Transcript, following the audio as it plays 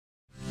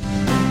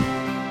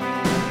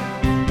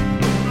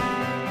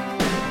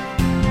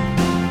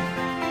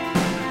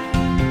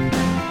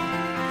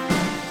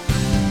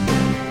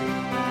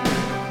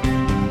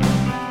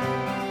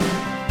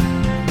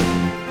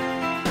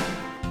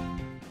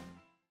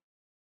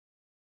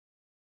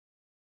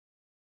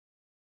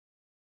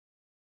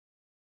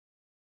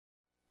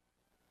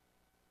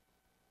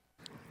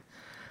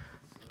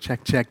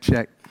Check, check,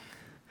 check.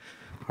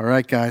 All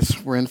right,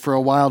 guys, we're in for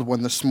a wild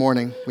one this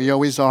morning. We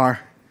always are.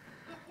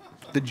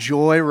 The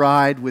joy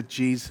ride with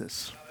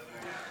Jesus.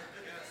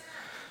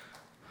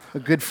 A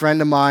good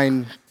friend of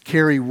mine,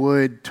 Kerry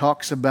Wood,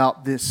 talks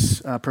about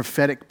this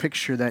prophetic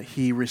picture that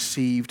he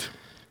received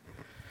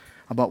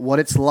about what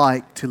it's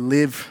like to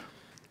live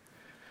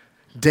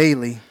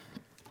daily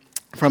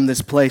from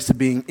this place of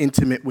being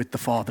intimate with the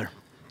Father.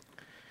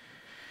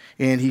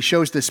 And he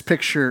shows this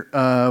picture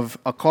of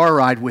a car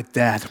ride with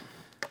Dad.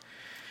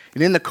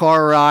 And in the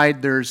car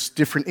ride, there's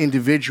different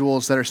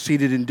individuals that are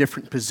seated in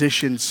different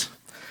positions.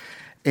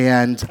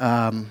 And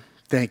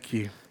thank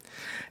you.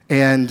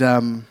 And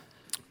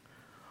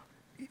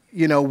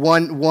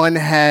one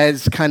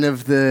has kind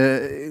of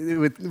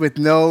with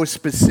no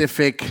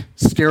specific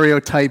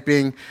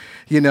stereotyping,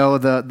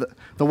 the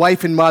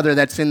wife and mother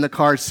that's in the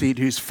car seat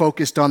who's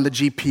focused on the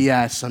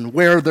GPS, on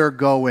where they're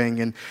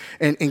going,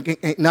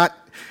 and not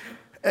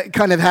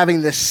kind of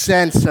having this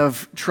sense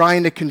of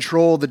trying to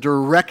control the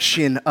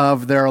direction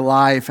of their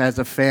life as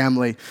a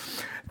family.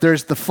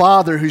 There's the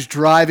father who's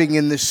driving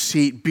in the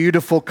seat,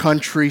 beautiful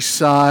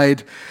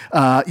countryside,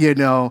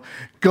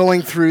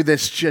 going through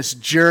this just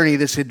journey,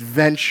 this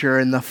adventure,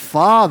 and the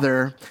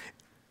father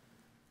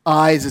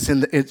eyes is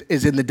in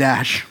the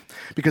dash,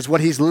 because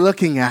what he's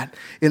looking at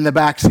in the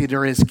backseat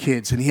are his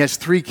kids, and he has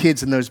 3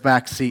 kids in those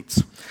back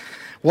seats.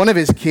 One of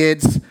his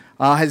kids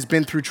has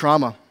been through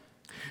trauma.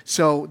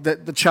 So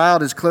the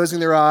child is closing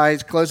their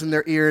eyes, closing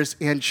their ears,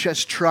 and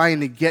just trying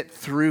to get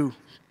through.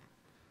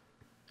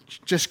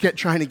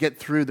 Trying to get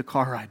through the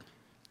car ride.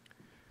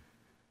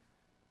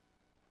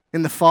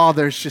 And the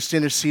father's just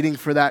interceding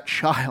for that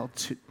child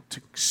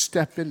to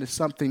step into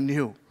something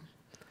new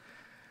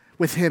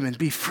with him and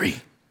be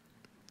free.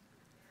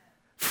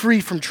 Free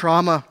from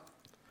trauma.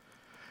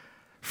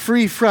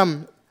 Free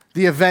from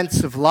the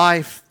events of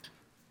life,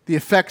 the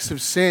effects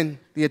of sin,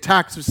 the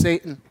attacks of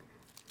Satan.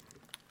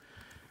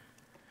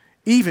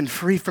 Even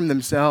free from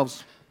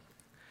themselves.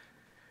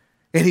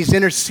 And he's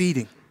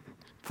interceding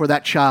for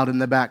that child in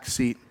the back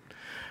seat.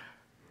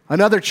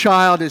 Another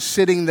child is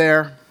sitting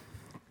there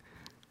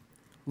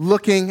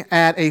looking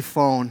at a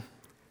phone,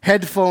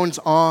 headphones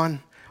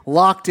on,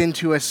 locked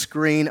into a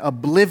screen,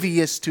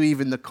 oblivious to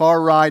even the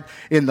car ride,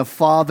 in the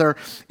father,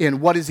 in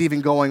what is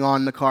even going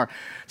on in the car.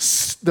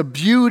 The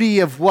beauty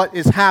of what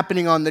is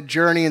happening on the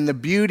journey and the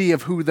beauty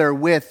of who they're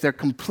with, they're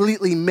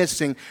completely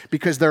missing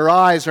because their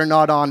eyes are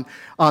not on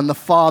the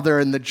father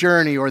and the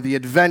journey or the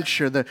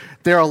adventure.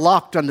 They're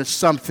locked onto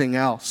something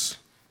else.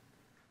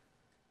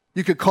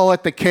 You could call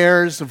it the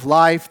cares of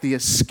life, the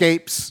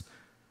escapes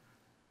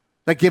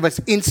that give us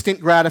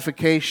instant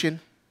gratification,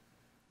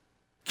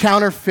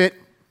 counterfeit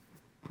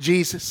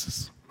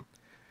Jesus.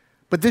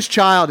 But this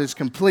child is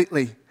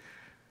completely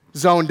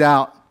zoned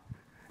out.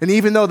 And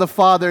even though the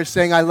father is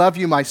saying, "I love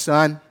you, my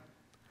son.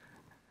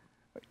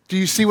 Do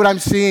you see what I'm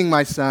seeing,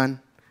 my son?"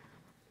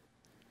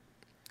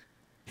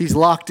 He's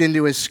locked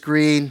into his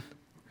screen,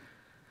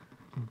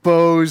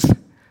 Bose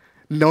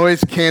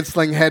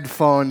noise-canceling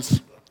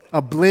headphones,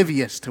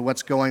 oblivious to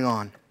what's going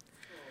on.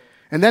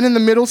 And then in the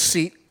middle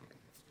seat,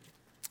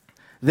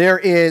 there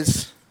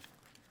is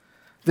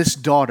this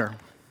daughter.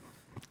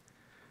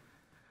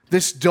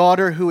 This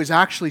daughter who is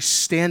actually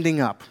standing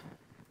up.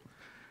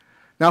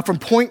 Now, from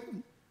point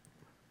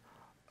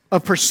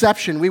of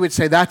perception, we would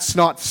say that's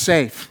not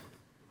safe.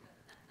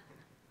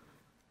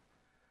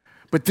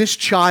 But this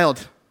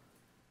child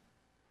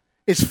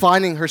is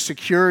finding her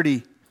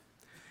security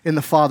in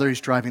the father who's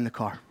driving the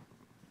car.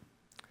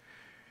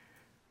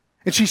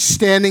 And she's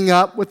standing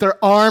up with her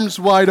arms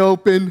wide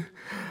open,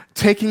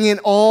 taking in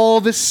all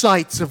the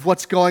sights of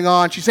what's going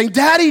on. She's saying,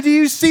 "Daddy, do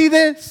you see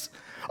this?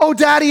 Oh,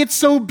 Daddy, it's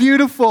so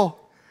beautiful.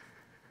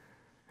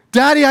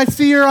 Daddy, I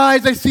see your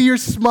eyes, I see your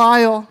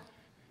smile."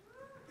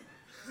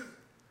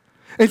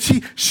 And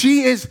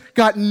she has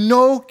got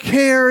no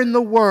care in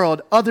the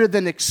world other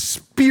than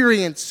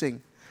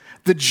experiencing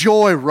the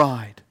joy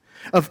ride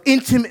of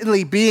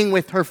intimately being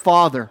with her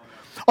father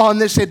on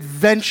this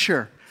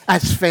adventure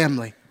as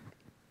family.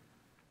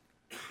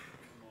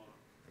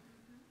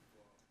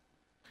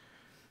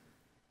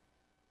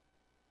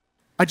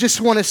 I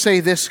just want to say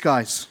this,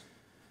 guys.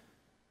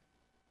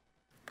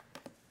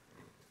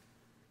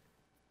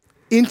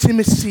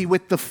 Intimacy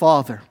with the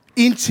Father,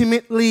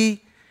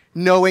 intimately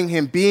knowing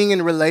Him, being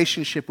in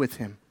relationship with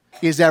Him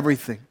is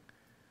everything.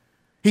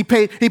 He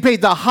paid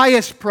the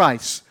highest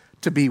price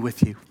to be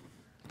with you.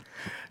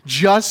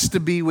 Just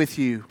to be with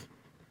you.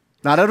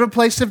 Not out of a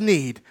place of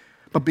need,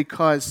 but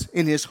because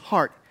in His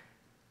heart,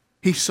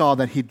 He saw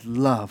that He'd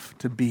love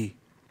to be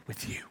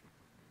with you.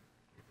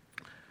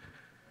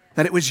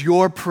 That it was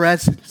your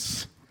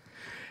presence,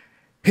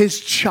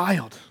 His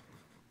child.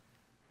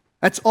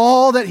 That's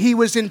all that He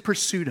was in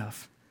pursuit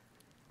of.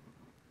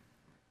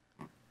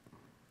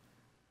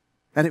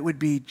 That it would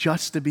be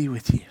just to be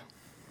with you.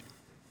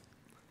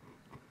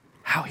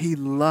 How He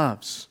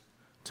loves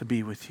to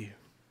be with you.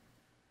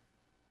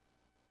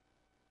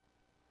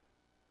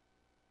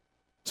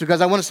 So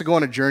guys, I want us to go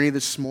on a journey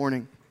this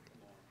morning.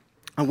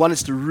 I want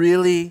us to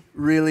really,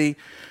 really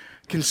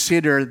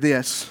consider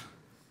this.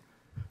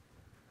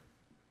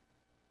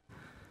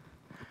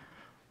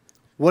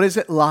 What is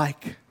it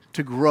like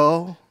to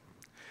grow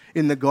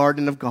in the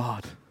garden of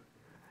God?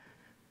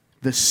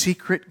 The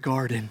secret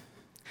garden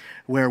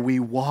where we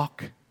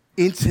walk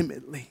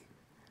intimately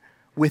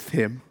with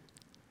Him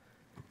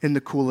in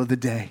the cool of the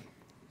day.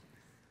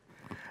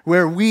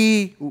 Where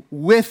we,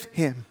 with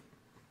Him,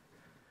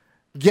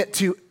 get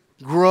to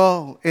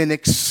grow and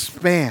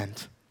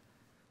expand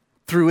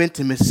through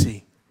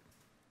intimacy,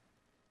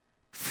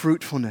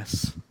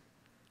 fruitfulness,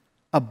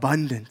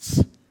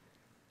 abundance,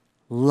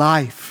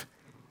 life,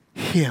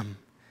 Him,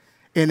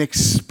 and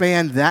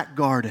expand that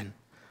garden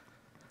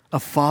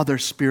of Father,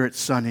 Spirit,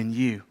 Son in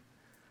you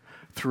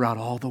throughout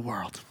all the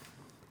world.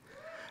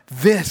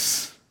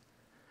 This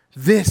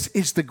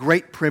is the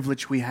great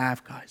privilege we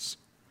have, guys.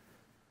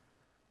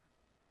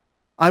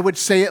 I would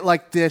say it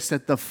like this,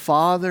 that the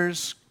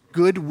Father's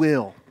good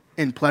will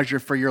and pleasure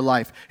for your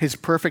life, His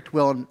perfect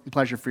will and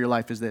pleasure for your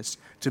life is this,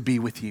 to be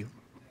with you.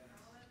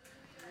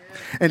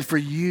 And for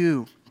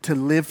you to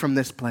live from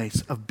this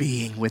place of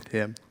being with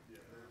Him.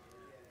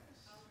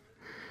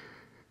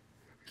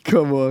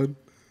 Come on.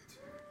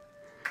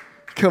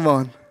 Come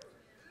on.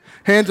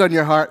 Hands on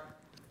your heart.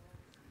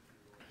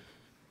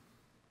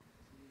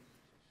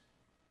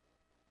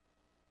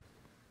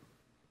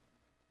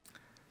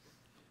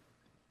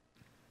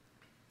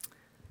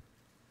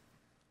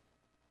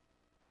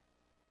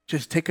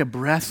 Just take a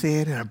breath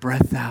in and a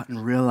breath out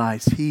and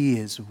realize He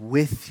is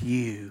with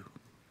you.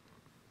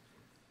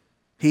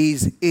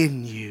 He's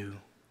in you.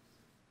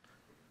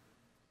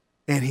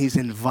 And He's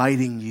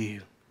inviting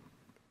you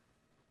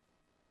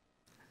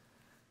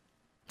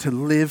to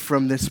live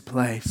from this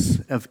place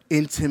of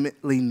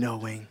intimately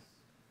knowing,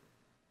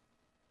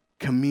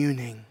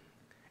 communing,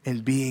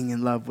 and being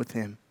in love with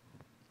Him.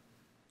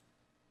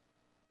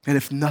 And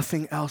if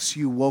nothing else,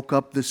 you woke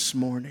up this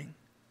morning,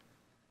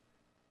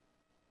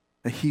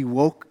 that He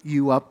woke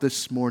you up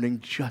this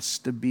morning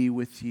just to be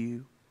with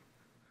you.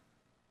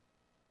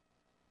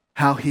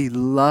 How He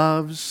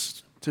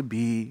loves to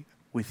be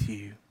with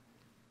you.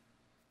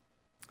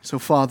 So,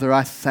 Father,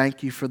 I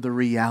thank You for the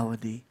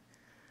reality,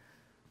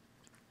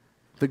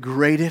 the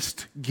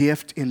greatest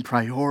gift and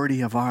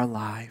priority of our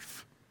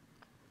life.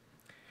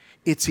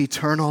 It's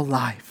eternal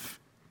life,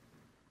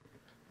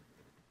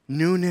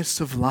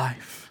 newness of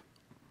life,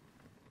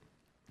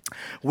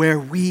 where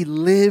we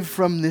live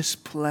from this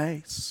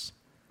place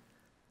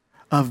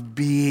of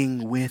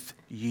being with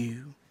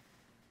You,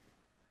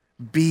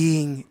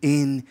 being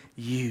in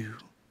You,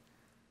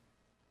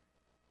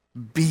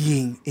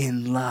 being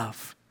in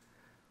love,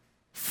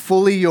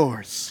 fully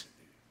Yours,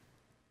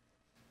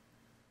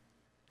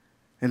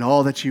 and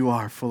all that You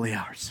are fully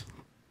ours.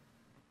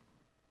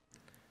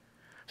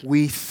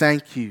 We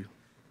thank You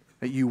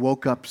that You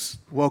woke us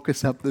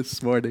up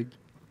this morning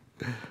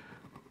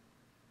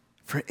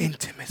for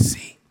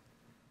intimacy,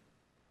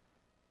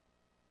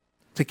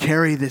 to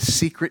carry this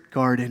secret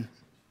garden,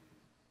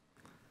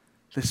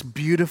 this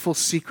beautiful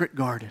secret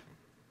garden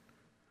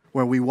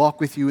where we walk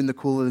with You in the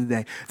cool of the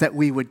day, that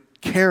we would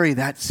carry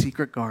that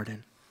secret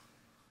garden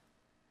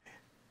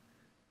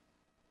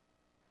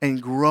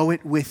and grow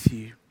it with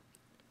You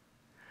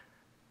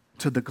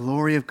to the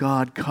glory of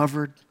God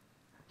covered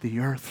the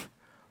earth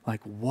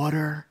like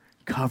water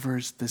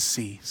covers the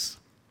seas.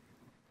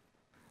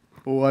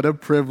 What a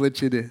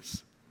privilege it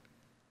is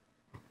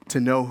to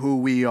know who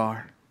we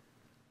are,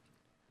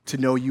 to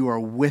know You are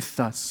with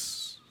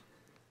us,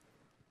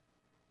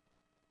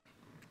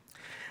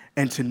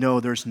 and to know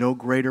there's no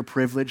greater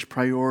privilege,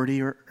 priority,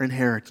 or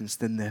inheritance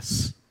than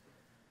this.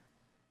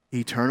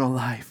 Eternal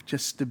life,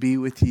 just to be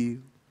with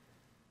You.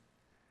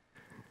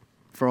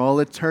 For all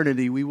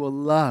eternity, we will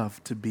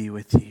love to be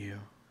with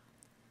You.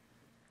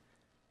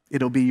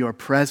 It'll be Your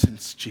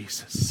presence,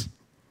 Jesus.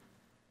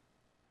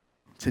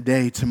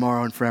 Today,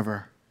 tomorrow, and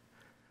forever.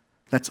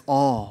 That's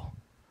all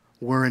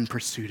we're in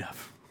pursuit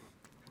of.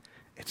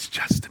 It's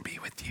just to be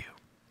with You.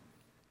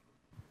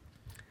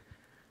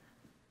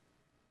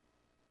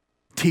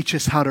 Teach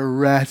us how to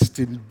rest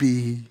and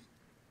be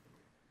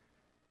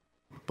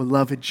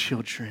beloved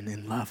children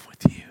in love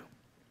with You.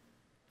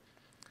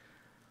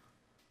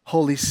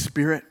 Holy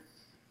Spirit,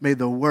 may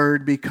the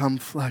Word become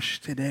flesh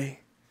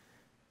today.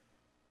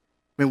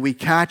 May we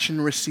catch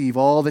and receive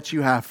all that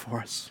You have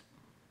for us,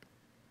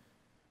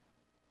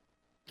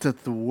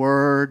 that the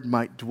Word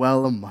might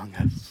dwell among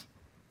us,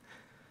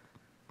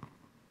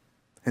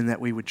 and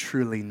that we would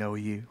truly know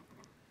You.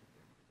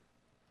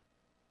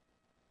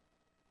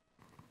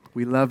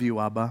 We love You,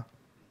 Abba,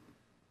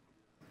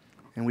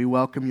 and we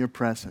welcome Your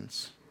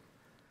presence.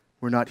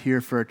 We're not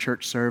here for a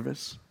church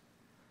service.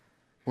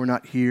 We're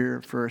not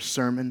here for a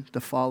sermon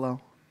to follow.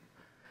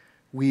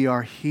 We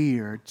are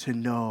here to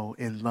know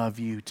and love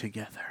You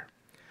together,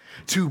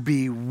 to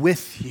be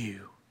with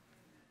You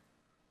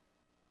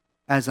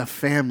as a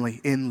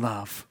family in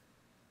love,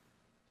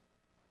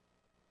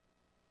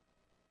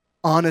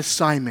 on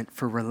assignment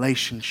for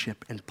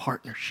relationship and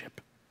partnership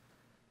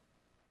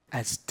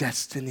as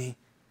Destiny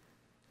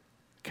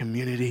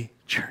Community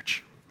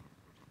Church.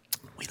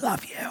 We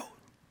love You.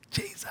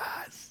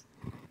 Jesus.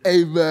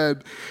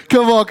 Amen.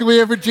 Come on, can we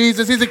hear for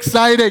Jesus? He's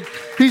exciting.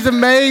 He's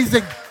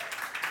amazing.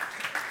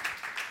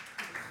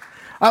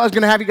 I was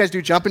going to have you guys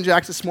do jumping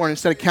jacks this morning.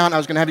 Instead of counting, I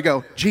was going to have you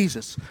go,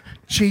 Jesus,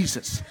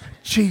 Jesus,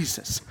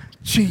 Jesus,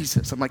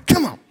 Jesus. I'm like,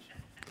 come on.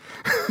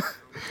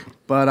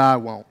 But I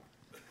won't.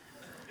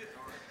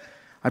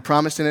 I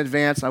promised in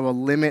advance I will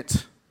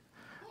limit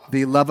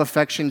the love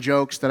affection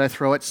jokes that I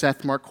throw at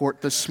Seth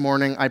Marquardt this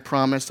morning. I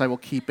promise I will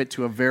keep it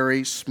to a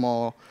very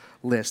small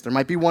list. There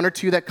might be one or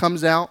two that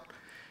comes out.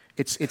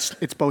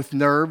 It's both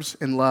nerves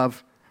and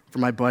love for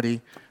my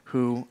buddy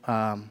who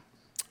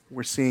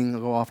we're seeing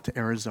go off to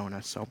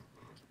Arizona. So,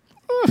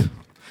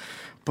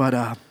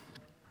 but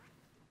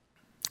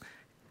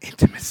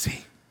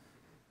intimacy.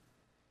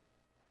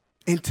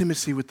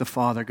 Intimacy with the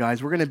Father,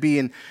 guys. We're going to be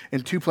in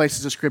two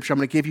places of Scripture. I'm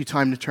going to give you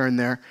time to turn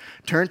there.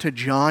 Turn to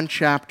John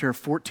chapter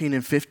 14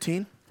 and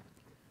 15.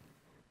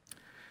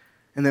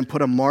 And then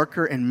put a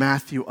marker in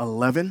Matthew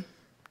 11.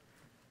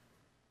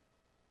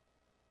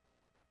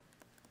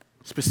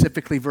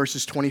 Specifically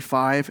verses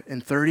 25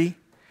 and 30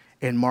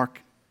 in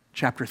Mark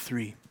chapter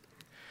 3.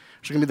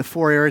 Which are going to be the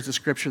four areas of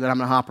Scripture that I'm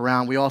going to hop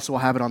around. We also will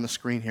have it on the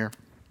screen here.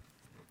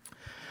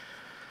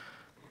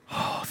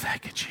 Oh,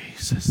 thank you,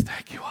 Jesus.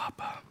 Thank you,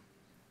 Abba.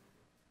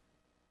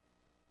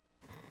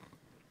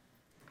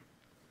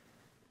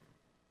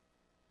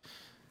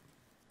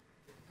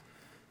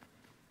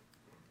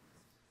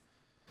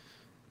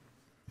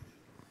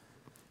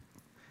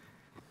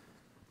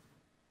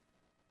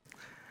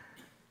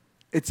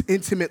 It's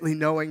intimately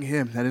knowing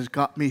Him that has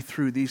got me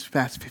through these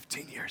past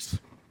 15 years.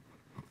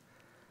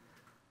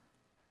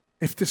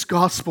 If this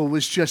gospel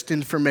was just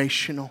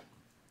informational,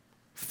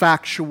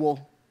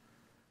 factual,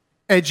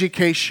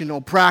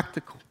 educational,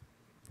 practical,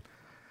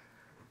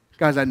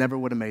 guys, I never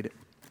would have made it.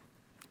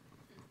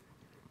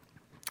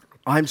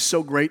 I'm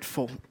so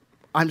grateful.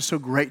 I'm so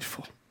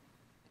grateful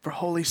for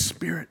Holy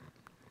Spirit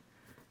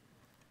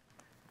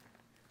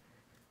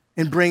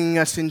in bringing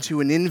us into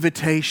an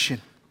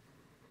invitation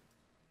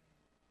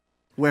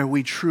where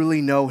we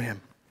truly know Him.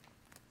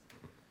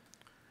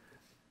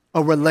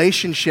 A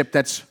relationship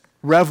that's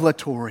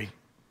revelatory.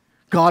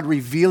 God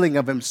revealing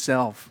of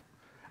Himself.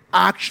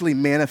 Actually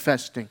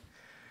manifesting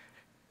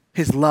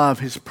His love,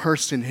 His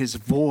person, His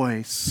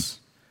voice,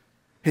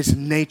 His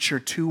nature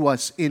to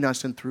us, in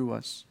us, and through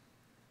us.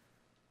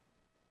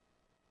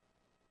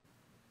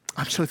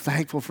 I'm so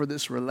thankful for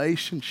this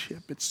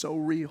relationship. It's so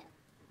real.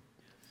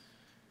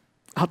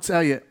 I'll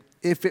tell you,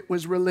 if it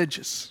was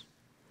religious,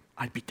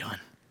 I'd be done.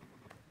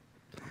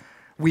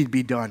 We'd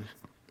be done.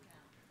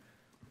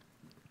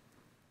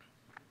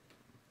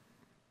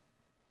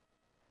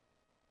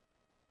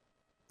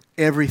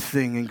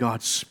 Everything in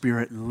God's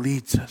Spirit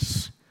leads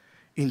us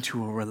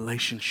into a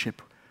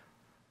relationship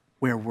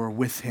where we're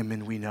with Him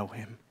and we know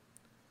Him.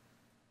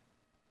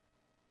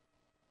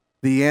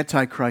 The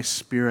Antichrist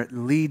spirit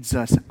leads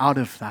us out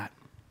of that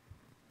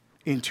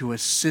into a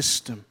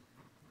system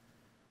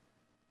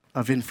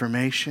of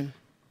information,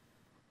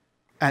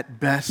 at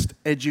best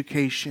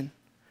education,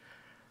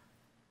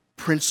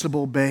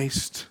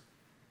 principle-based,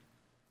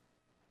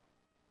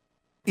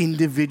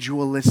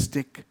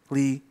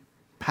 individualistically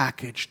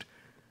packaged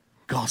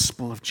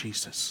gospel of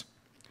Jesus.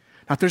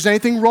 Now, if there's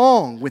anything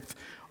wrong with,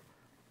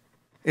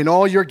 in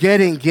all you're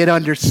getting, get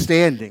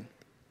understanding.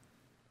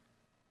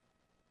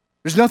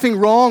 There's nothing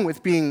wrong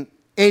with being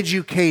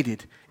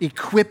educated,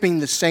 equipping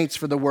the saints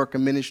for the work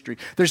of ministry.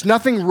 There's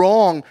nothing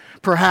wrong,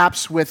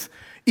 perhaps, with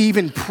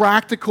even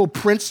practical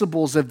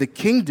principles of the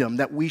kingdom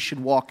that we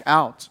should walk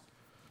out.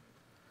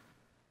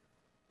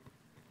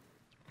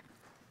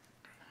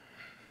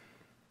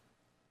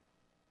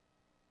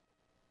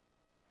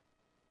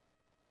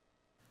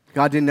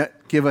 God didn't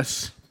give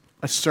us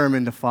a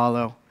sermon to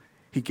follow.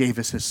 He gave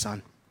us His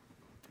Son.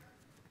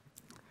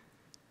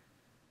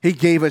 He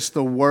gave us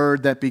the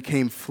Word that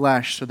became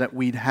flesh so that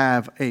we'd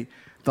have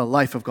the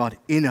life of God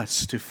in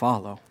us to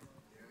follow.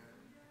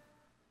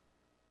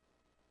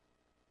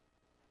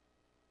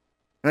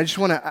 And I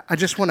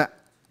just want to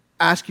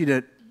ask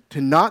you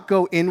to not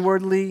go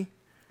inwardly,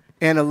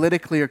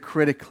 analytically, or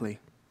critically.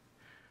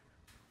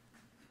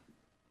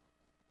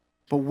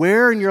 But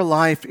where in your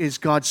life is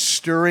God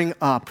stirring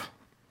up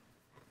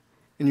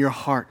in your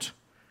heart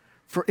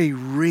for a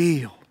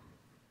real,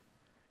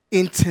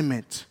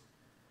 intimate,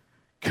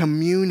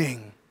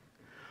 communing,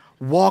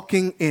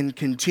 walking in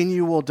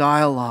continual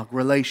dialogue,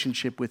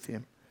 relationship with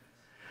Him,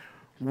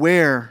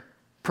 where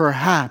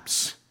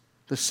perhaps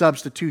the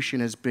substitution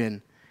has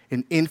been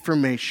an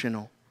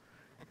informational,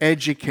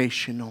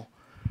 educational,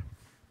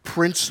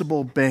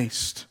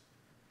 principle-based,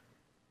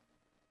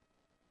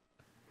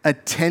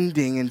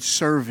 attending and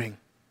serving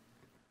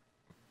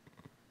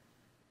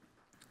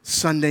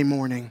Sunday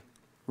morning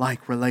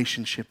like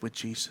relationship with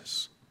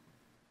Jesus.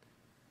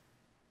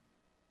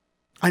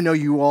 I know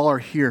you all are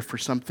here for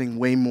something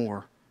way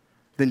more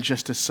than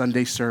just a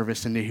Sunday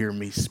service and to hear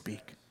me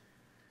speak.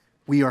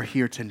 We are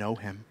here to know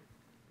Him.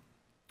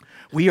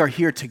 We are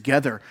here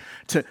together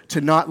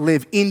to not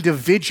live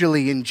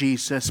individually in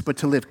Jesus, but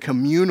to live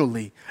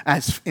communally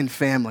as in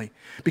family.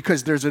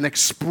 Because there's an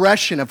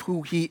expression of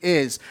who he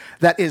is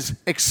that is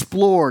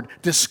explored,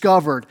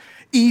 discovered,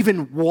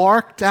 even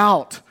worked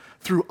out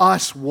through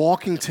us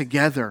walking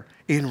together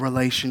in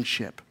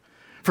relationship.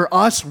 For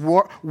us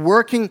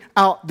working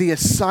out the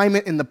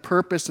assignment and the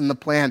purpose and the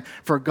plan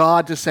for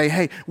God to say,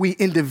 hey, we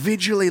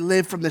individually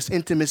live from this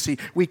intimacy.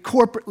 We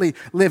corporately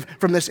live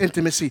from this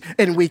intimacy.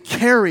 And we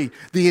carry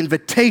the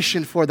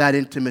invitation for that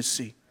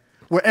intimacy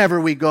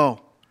wherever we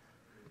go.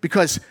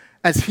 Because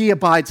as he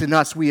abides in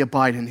us, we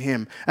abide in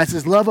him. As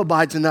his love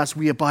abides in us,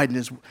 we abide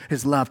in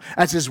his love.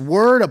 As his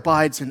word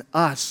abides in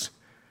us,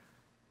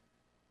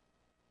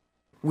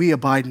 we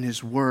abide in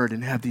his word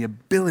and have the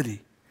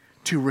ability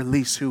to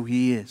release who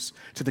he is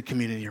to the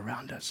community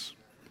around us.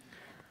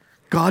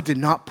 God did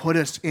not put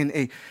us in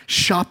a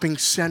shopping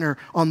center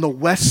on the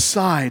west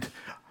side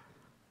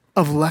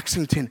of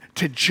Lexington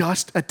to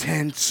just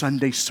attend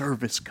Sunday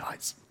service,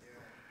 guys.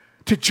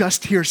 To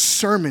just hear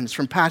sermons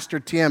from Pastor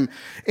Tim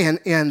and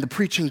the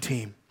preaching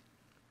team.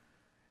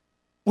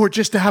 Or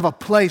just to have a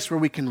place where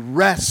we can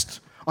rest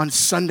on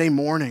Sunday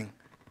morning.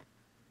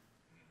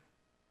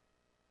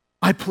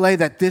 I pray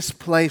that this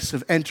place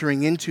of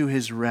entering into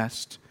his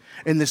rest,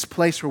 in this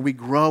place where we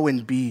grow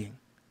in being,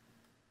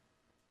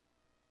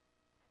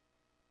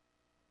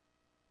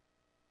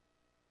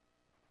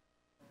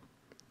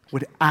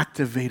 would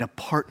activate a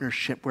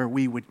partnership where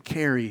we would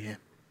carry him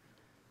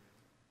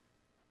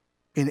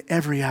in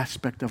every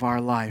aspect of our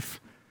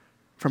life,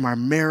 from our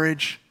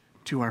marriage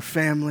to our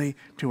family,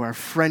 to our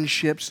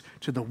friendships,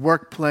 to the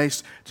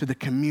workplace, to the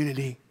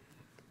community.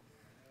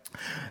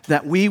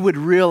 That we would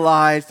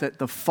realize that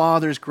the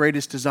Father's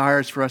greatest desire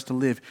is for us to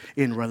live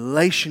in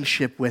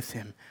relationship with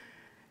him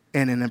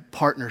and in a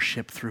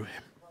partnership through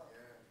him.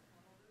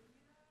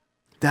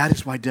 That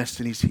is why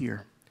Destiny's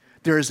here.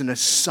 There is an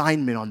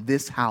assignment on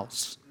this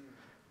house.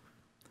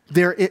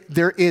 There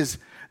is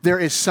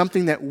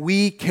something that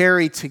we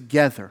carry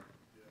together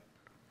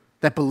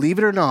that, believe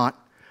it or not,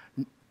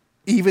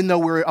 even though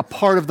we're a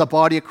part of the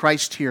body of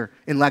Christ here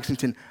in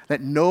Lexington,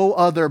 that no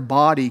other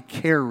body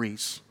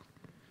carries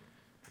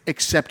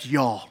except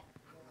y'all,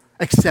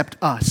 except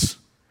us,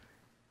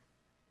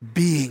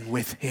 being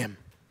with him.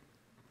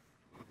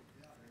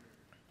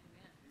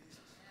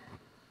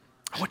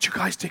 I want you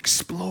guys to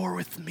explore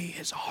with me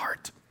his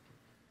heart.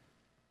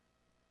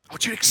 I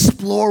want you to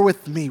explore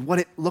with me what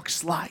it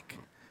looks like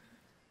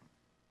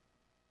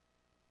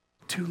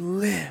to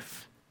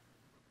live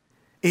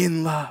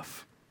in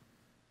love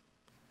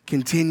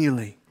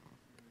continually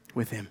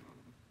with him.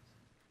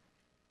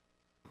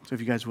 So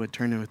if you guys would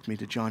turn with me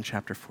to John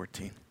chapter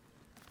 14.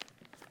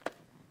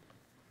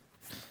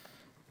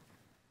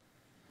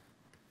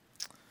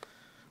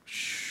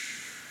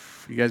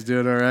 You guys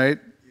doing all right?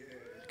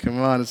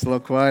 Come on, it's a little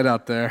quiet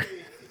out there.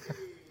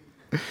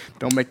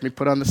 Don't make me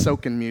put on the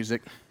soaking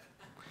music.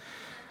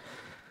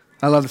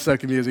 I love the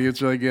soaking music.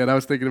 It's really good. I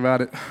was thinking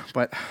about it.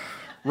 But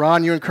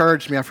Ron, you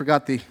encouraged me. I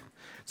forgot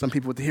some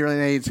people with the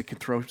hearing aids, it could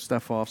throw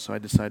stuff off, so I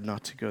decided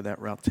not to go that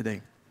route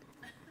today.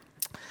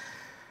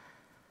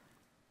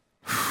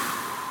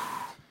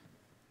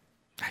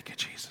 Thank you,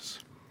 Jesus.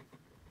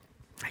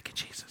 Thank you,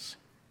 Jesus.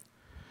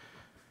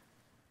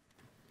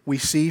 We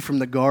see from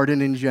the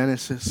garden in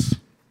Genesis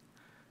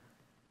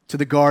to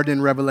the garden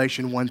in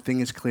Revelation, one thing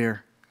is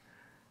clear.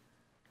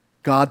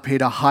 God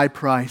paid a high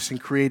price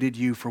and created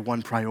you for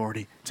one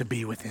priority, to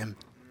be with him.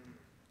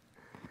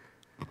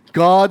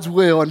 God's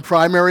will and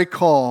primary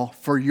call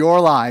for your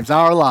lives,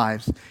 our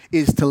lives,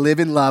 is to live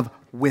in love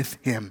with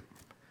him.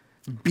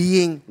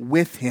 Being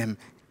with him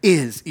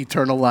is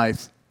eternal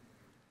life.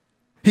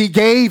 He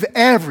gave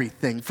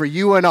everything for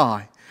you and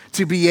I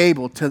to be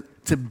able to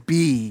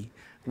be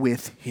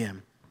with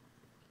him.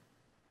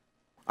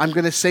 I'm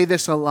going to say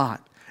this a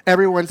lot.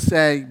 Everyone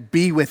say,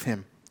 be with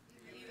him.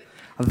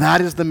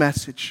 That is the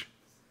message.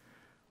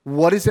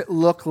 What does it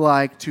look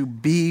like to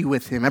be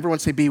with him? Everyone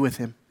say, be with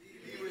him.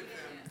 Be with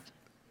him.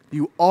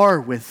 You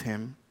are with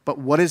him, but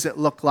what does it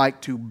look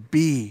like to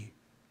be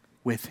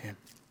with him?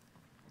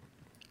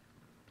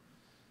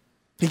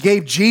 He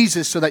gave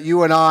Jesus so that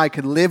you and I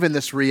could live in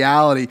this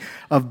reality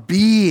of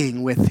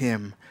being with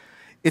him.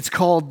 It's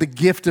called the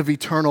gift of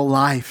eternal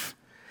life.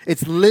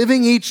 It's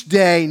living each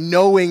day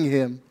knowing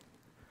him.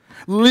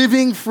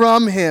 Living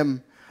from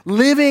him,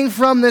 living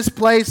from this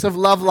place of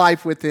love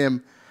life with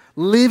him,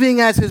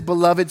 living as his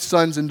beloved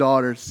sons and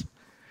daughters.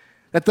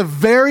 That the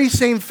very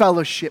same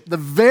fellowship, the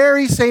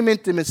very same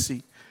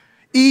intimacy,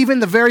 even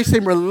the very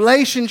same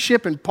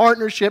relationship and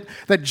partnership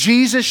that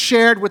Jesus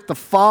shared with the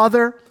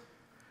Father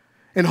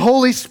and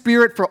Holy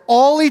Spirit for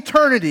all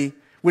eternity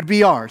would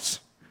be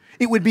ours.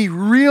 It would be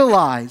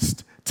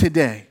realized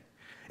today,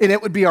 and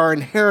it would be our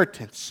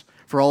inheritance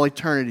for all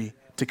eternity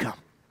to come.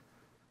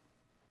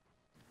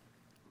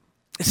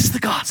 This is the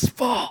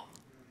gospel.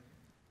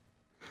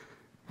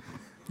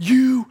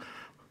 You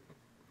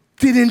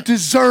didn't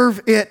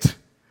deserve it.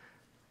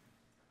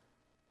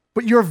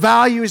 But your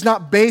value is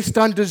not based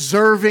on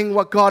deserving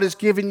what God has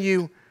given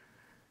you.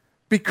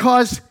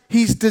 because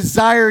he's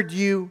desired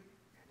you,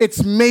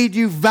 it's made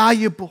you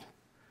valuable.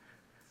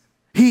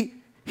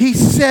 He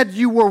said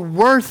you were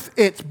worth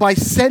it by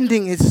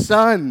sending his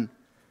son.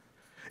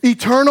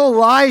 Eternal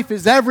life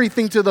is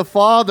everything to the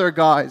Father,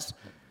 guys.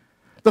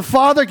 The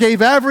Father gave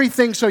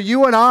everything so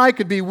you and I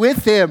could be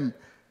with him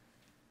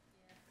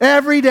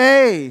every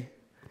day.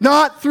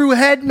 Not through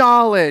head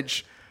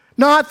knowledge,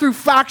 not through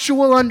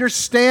factual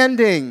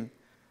understanding.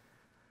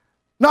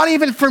 Not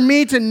even for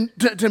me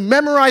to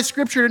memorize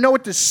Scripture to know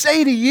what to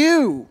say to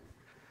you.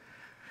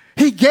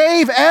 He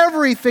gave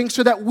everything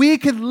so that we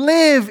could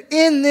live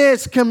in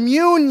this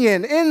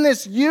communion, in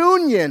this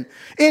union,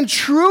 in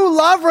true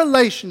love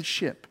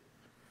relationship,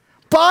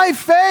 by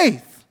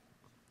faith,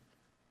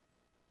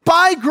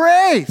 by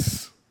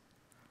grace,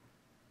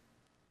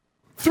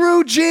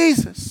 through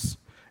Jesus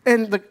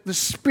and the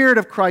Spirit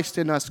of Christ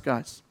in us,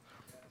 guys.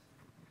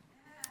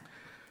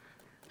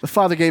 The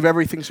Father gave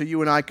everything so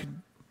you and I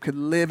could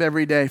live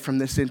every day from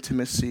this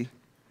intimacy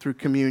through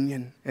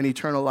communion and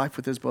eternal life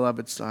with his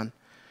beloved Son.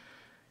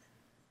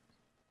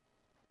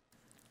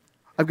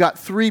 I've got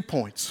 3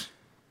 points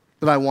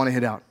that I want to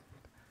hit out.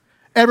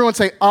 Everyone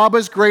say,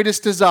 Abba's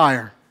greatest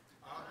desire,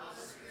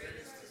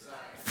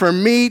 for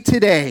me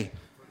today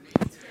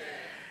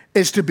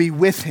is to be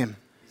with him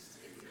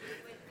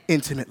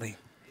intimately.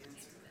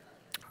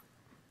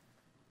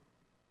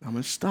 I'm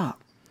going to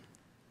stop.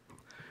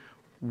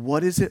 What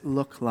does it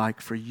look like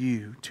for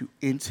you to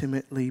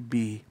intimately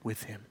be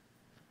with him?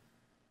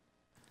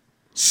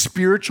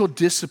 Spiritual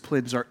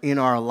disciplines are in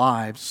our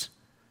lives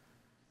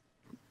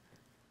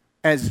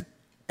as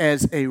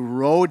a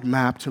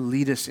roadmap to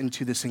lead us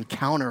into this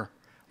encounter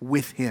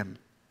with him,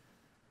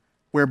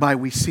 whereby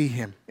we see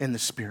him in the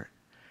Spirit,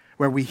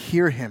 where we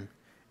hear him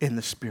in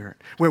the Spirit,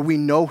 where we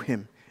know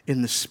him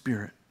in the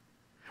Spirit,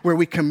 where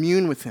we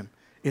commune with him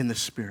in the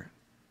Spirit,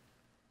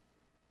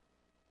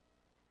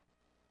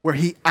 where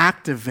he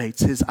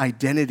activates his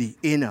identity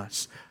in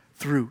us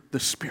through the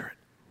Spirit.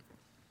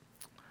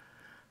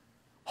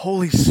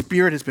 Holy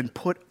Spirit has been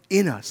put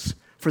in us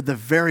for the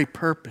very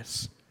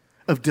purpose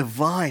of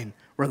divine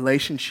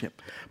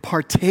relationship,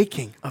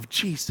 partaking of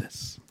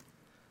Jesus.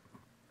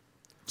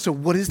 So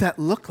what does that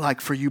look like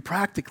for you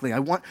practically? I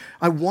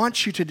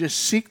want you to just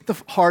seek the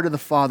heart of the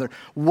Father.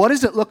 What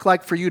does it look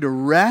like for you to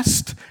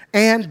rest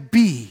and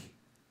be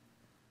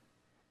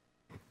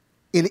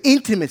in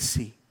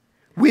intimacy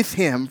with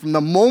him from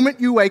the moment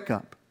you wake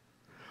up,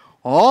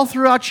 all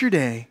throughout your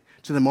day,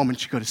 to the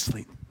moment you go to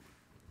sleep?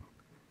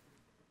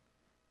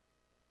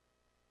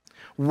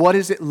 What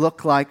does it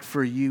look like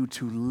for you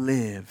to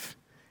live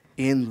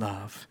in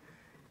love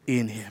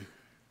in him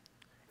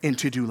and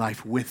to do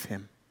life with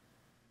him?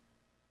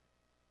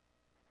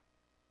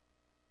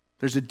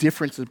 There's a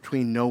difference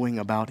between knowing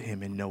about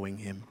him and knowing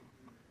him.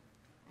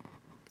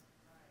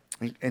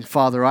 And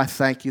Father, I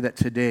thank you that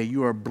today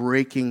you are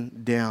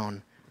breaking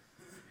down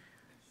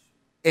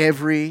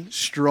every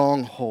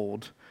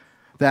stronghold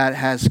that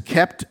has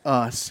kept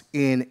us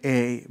in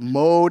a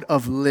mode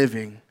of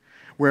living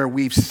where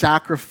we've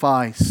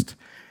sacrificed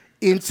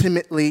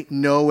intimately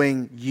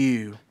knowing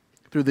you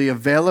through the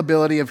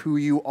availability of who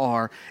you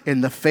are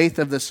in the faith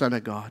of the Son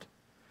of God.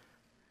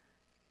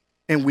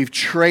 And we've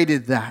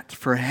traded that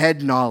for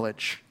head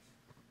knowledge.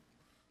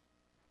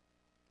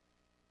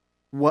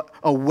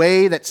 A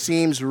way that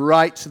seems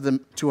right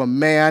to a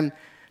man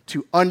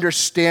to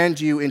understand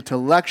you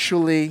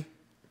intellectually,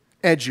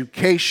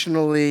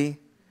 educationally,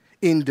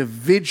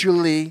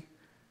 individually,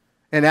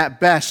 and at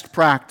best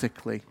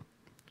practically.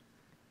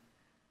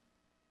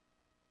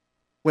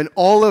 When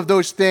all of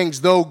those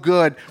things, though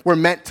good, were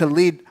meant to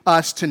lead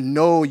us to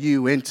know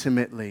you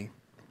intimately,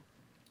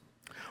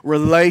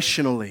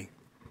 relationally,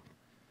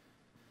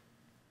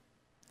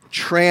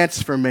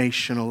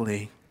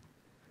 transformationally,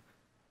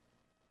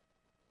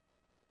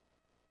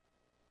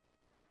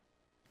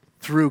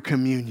 through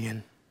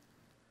communion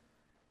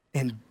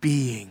and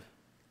being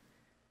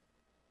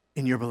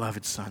in your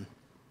beloved Son.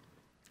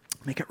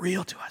 Make it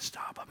real to us,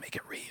 Abba. Make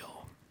it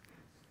real.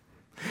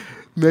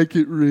 Make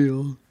it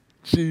real.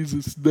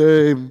 Jesus'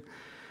 name.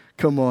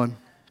 Come on.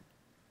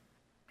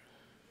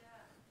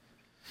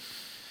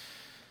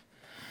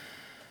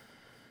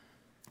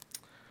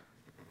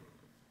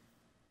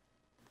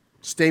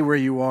 Stay where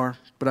you are,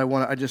 but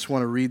I just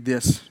want to read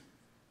this.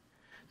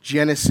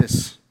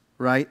 Genesis,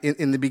 right?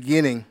 In the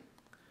beginning,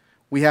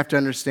 we have to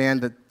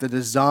understand that the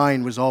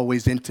design was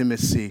always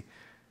intimacy.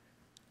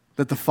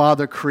 That the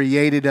Father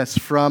created us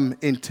from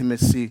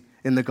intimacy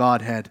in the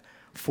Godhead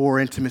for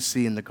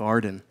intimacy in the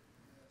garden.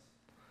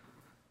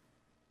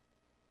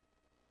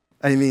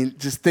 I mean,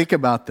 just think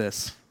about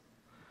this.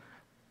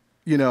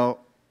 You know,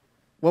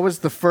 what was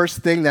the first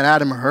thing that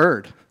Adam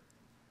heard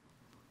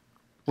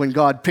when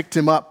God picked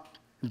him up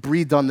and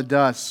breathed on the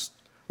dust?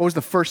 What was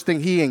the first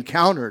thing he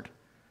encountered,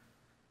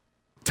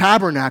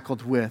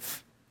 tabernacled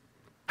with,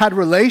 had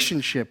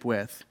relationship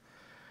with?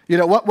 You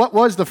know, what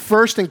was the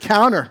first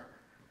encounter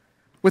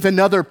with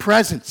another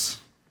presence?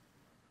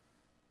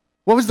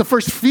 What was the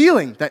first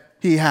feeling that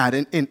he had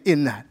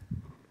in that?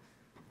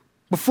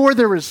 Before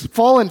there was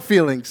fallen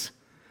feelings,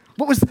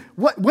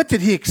 What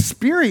did he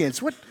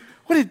experience? What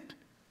did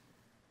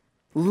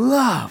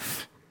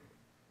love?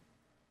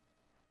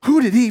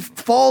 Who did he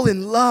fall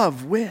in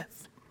love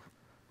with?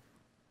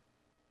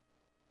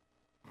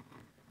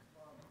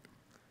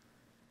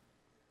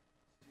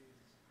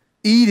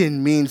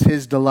 Eden means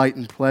his delight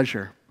and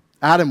pleasure.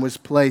 Adam was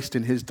placed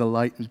in his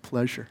delight and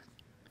pleasure.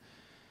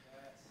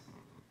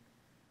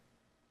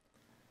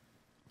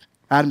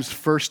 Adam's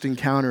first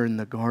encounter in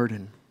the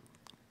garden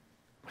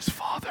was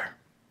Father,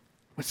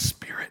 was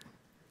Spirit,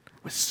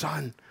 was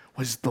Son,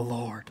 was the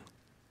Lord.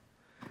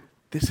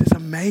 This is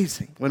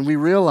amazing when we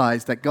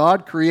realize that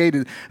God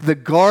created the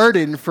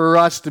garden for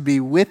us to be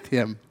with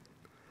him,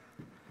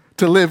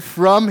 to live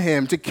from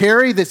him, to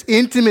carry this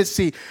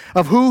intimacy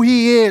of who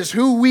he is,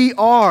 who we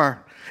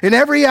are, in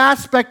every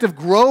aspect of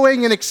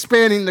growing and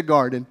expanding the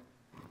garden.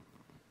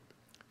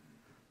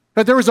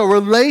 That there was a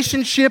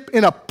relationship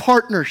and a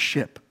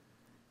partnership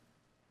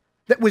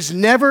that was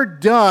never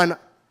done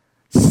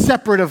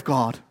separate of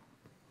God.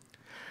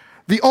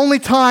 The only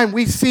time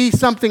we see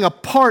something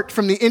apart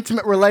from the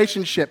intimate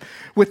relationship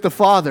with the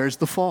Father is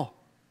the fall.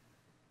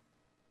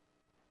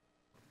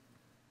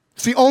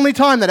 It's the only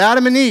time that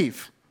Adam and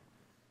Eve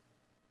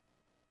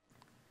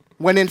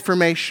went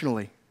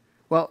informationally.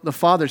 Well, the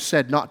Father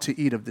said not to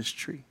eat of this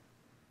tree.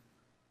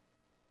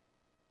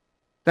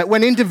 That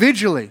went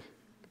individually.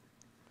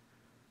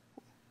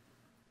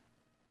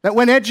 That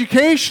went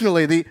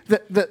educationally.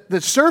 The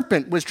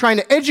serpent was trying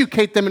to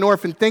educate them in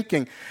orphan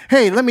thinking.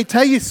 Hey, let me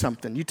tell you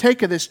something. You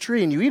take of this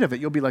tree and you eat of it,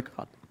 you'll be like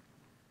God.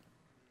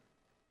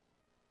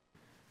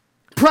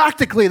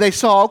 Practically, they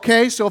saw,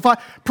 okay, so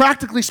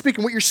practically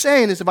speaking, what you're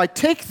saying is if I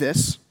take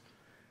this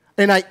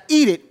and I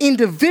eat it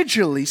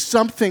individually,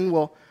 something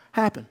will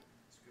happen.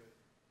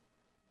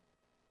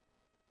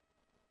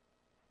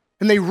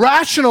 And they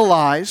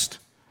rationalized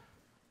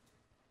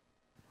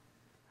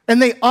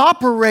and they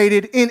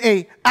operated in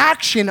an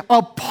action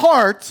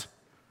apart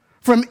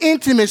from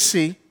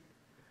intimacy,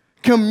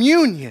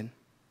 communion,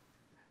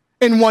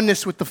 and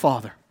oneness with the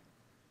Father.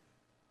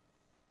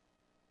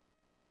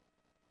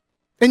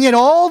 And yet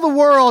all the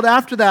world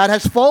after that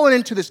has fallen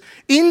into this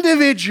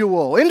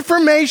individual,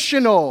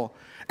 informational,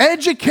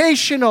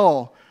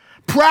 educational,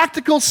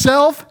 practical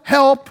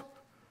self-help,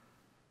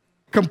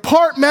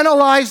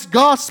 compartmentalized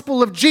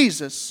gospel of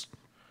Jesus.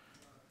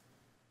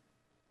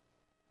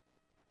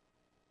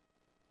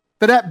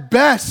 That at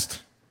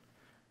best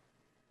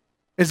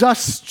is us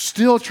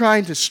still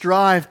trying to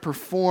strive,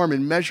 perform,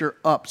 and measure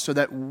up so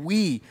that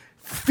we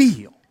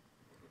feel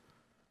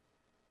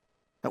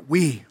that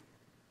we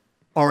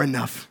are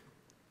enough.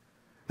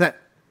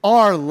 That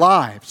our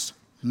lives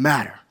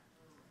matter.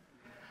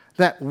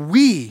 That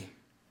we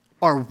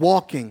are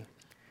walking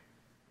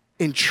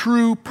in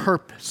true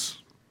purpose.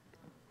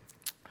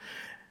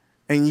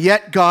 And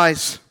yet,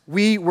 guys,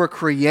 we were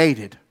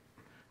created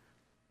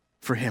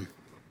for him.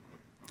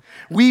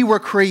 We were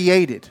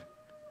created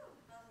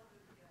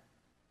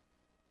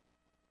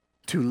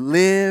to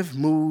live,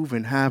 move,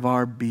 and have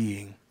our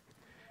being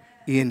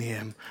in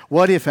him.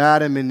 What if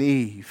Adam and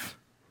Eve,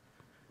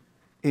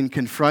 in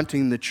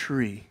confronting the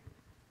tree,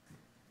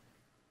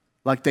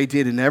 like they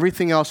did in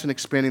everything else in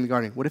expanding the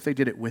garden, what if they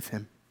did it with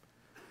him?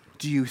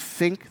 Do you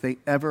think they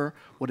ever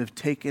would have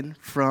taken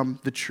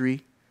from the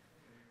tree?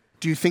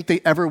 Do you think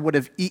they ever would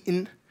have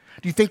eaten?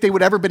 Do you think they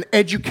would ever been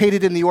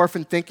educated in the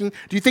orphan thinking?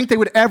 Do you think they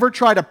would ever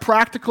try to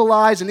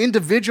practicalize and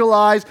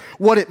individualize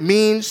what it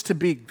means to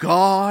be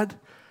God's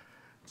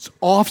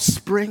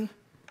offspring?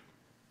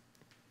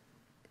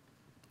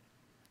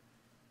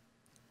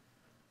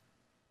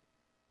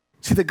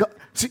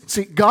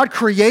 See, God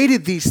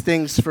created these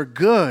things for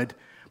good,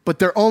 but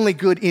they're only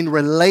good in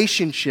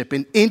relationship,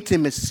 in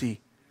intimacy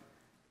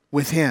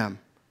with him.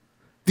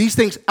 These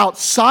things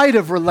outside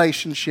of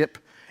relationship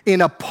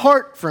and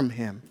apart from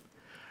him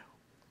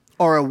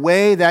are a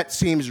way that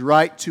seems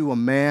right to a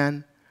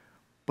man,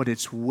 but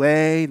its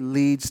way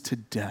leads to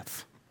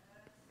death.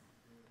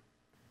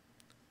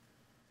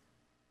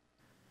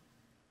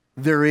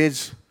 There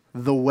is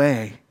the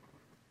way,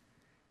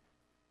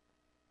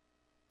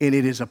 and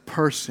it is a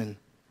person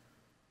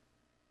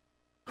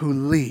who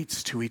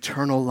leads to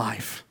eternal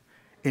life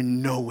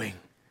in knowing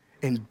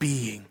and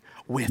being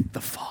with the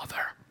Father.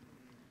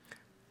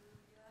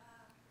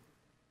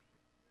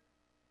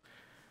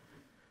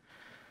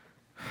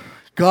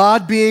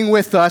 God being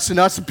with us and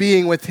us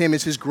being with him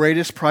is his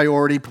greatest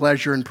priority,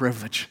 pleasure, and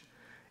privilege.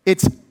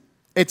 It's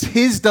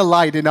his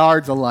delight and our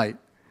delight.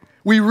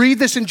 We read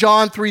this in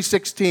John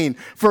 3:16.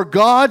 For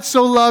God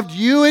so loved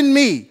you and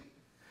me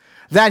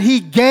that he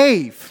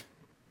gave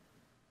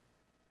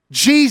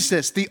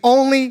Jesus, the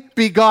only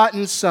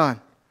begotten Son,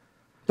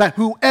 that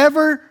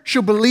whoever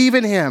shall believe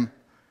in him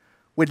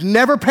would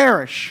never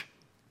perish.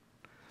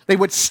 They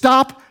would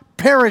stop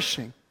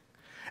perishing,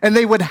 and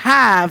they would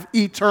have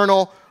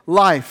eternal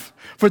life.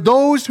 For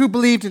those who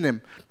believed in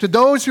him, to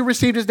those who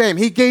received his name,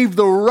 he gave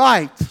the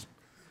right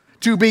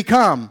to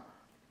become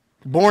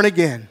born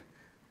again,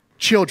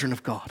 children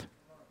of God.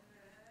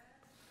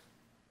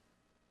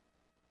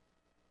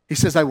 He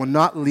says, I will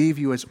not leave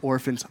you as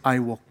orphans, I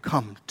will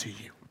come to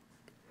you.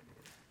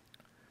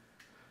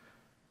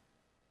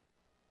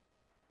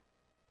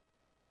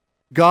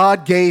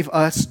 God gave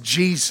us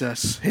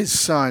Jesus, his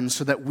Son,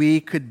 so that we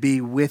could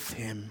be with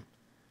him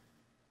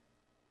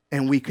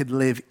and we could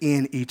live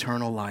in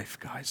eternal life,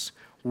 guys.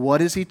 What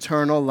does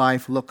eternal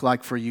life look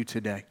like for you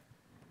today?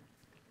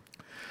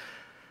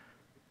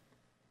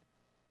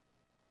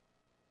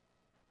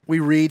 We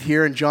read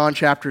here in John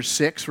chapter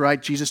 6,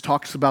 right? Jesus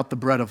talks about the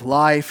bread of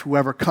life.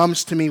 Whoever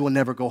comes to me will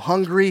never go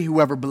hungry.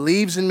 Whoever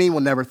believes in me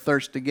will never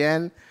thirst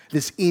again.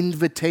 This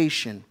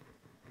invitation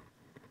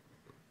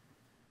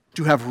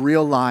to have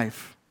real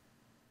life,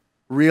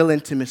 real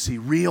intimacy,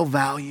 real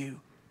value,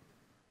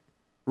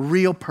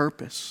 real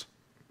purpose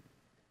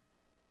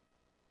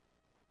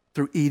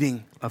through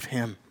eating of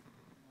him,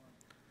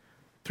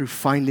 through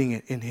finding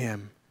it in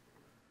him,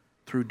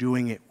 through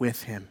doing it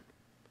with him,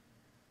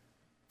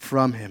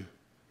 from him,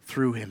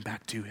 through him,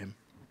 back to him.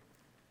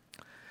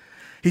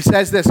 He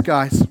says this,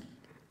 guys.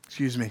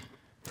 Excuse me.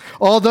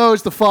 All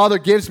those the Father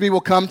gives me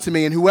will come to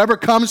me, and whoever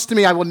comes to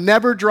me I will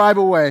never drive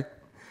away.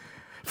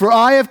 For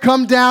I have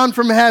come down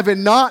from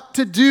heaven not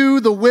to do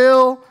the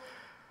will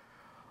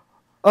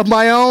of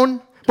my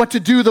own, but to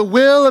do the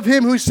will of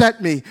him who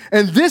sent me.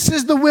 And this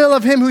is the will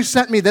of him who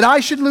sent me, that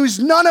I should lose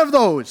none of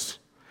those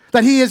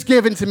that he has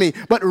given to me,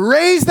 but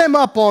raise them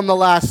up on the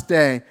last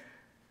day.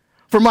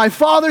 For my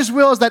Father's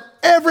will is that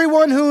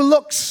everyone who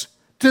looks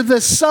to the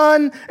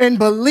Son and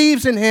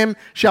believes in him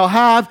shall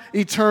have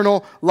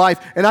eternal life,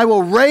 and I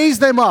will raise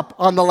them up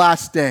on the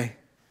last day.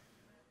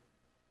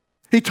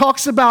 He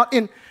talks about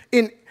in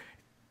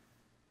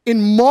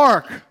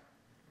Mark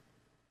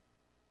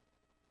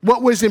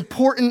what was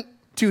important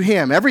to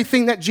him.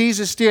 Everything that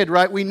Jesus did,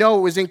 right, we know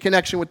it was in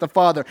connection with the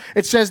Father.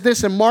 It says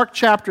this in Mark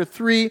chapter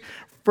 3,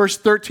 verse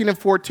 13 and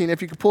 14.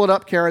 If you could pull it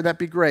up, Karen, that'd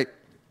be great.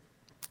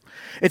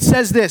 It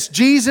says this: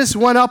 Jesus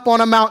went up on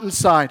a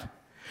mountainside,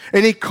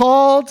 and he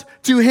called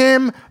to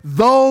him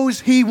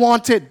those he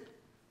wanted.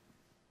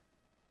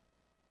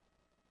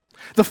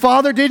 The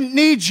Father didn't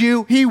need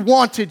you, he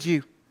wanted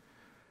you.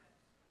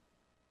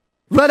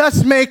 Let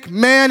us make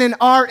man in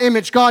our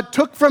image. God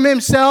took from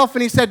himself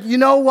and he said, you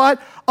know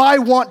what? I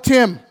want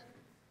Tim.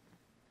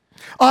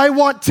 I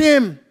want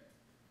Tim.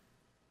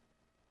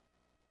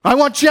 I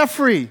want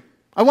Jeffrey.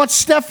 I want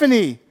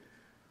Stephanie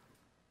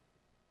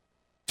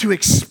to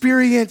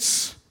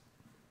experience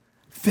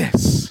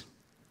this.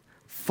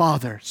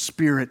 Father,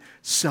 Spirit,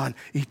 Son,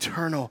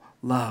 eternal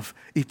love,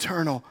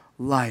 eternal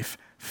life,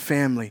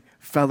 family,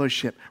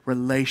 fellowship,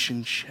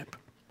 relationship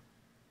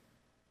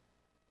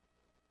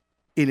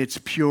in its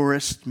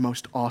purest,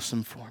 most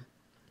awesome form.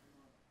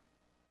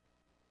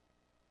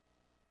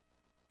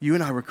 You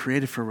and I were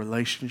created for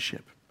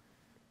relationship.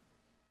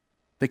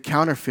 The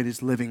counterfeit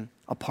is living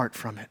apart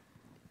from it.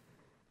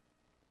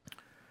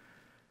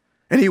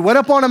 And he went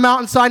up on a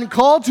mountainside and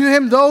called to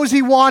him those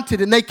he wanted,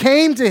 and they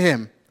came to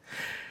him.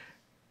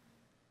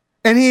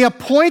 And he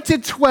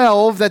appointed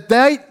 12 that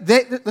they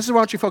this is what I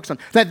want you to focus on,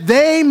 that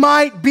they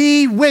might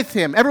be with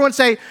him. Everyone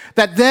say,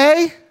 that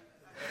they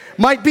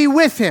might be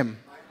with him.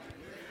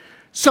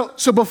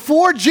 So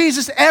before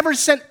Jesus ever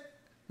sent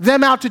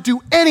them out to do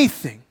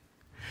anything,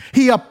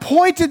 he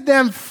appointed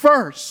them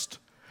first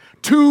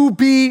to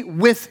be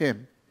with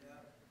him.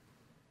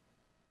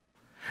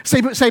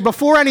 Say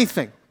before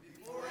anything.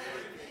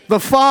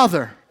 The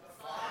Father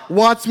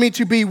wants me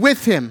to be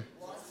with him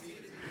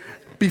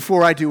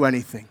before I do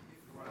anything.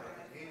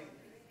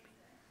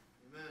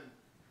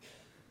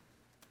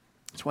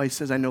 That's why he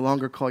says, I no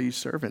longer call you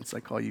servants,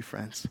 I call you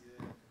friends.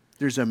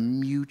 There's a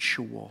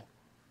mutual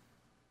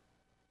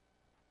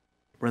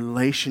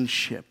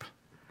relationship,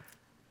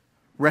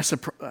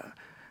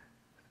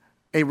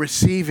 a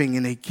receiving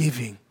and a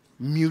giving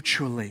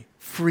mutually,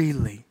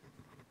 freely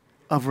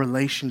of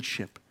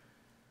relationship,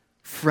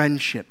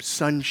 friendship,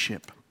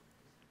 sonship,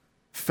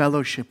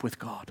 fellowship with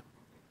God.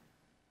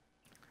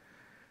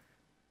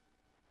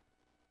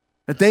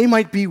 That they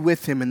might be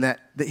with him and that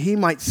he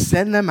might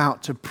send them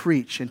out to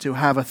preach and to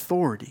have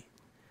authority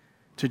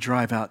to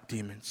drive out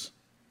demons.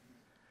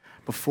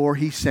 Before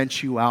he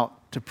sent you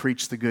out to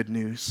preach the good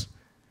news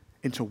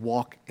and to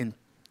walk in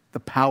the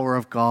power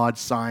of God,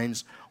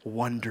 signs,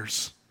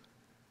 wonders,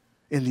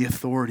 in the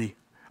authority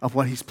of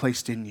what he's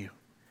placed in you,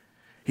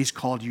 he's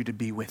called you to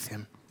be with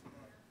him.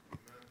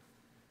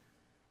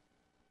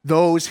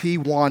 Those he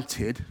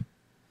wanted,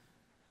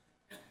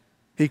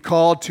 he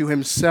called to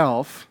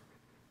himself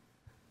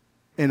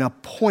and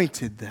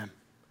appointed them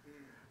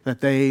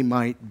that they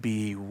might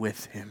be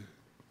with him.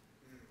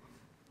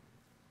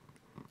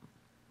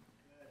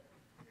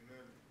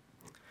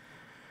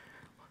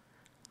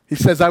 He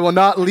says, I will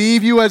not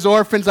leave you as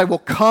orphans. I will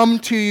come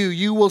to you.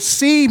 You will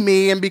see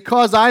me, and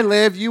because I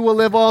live, you will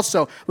live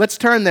also. Let's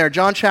turn there.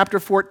 John chapter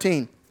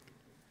 14.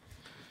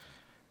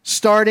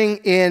 Starting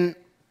in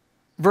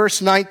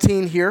verse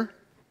 19 here.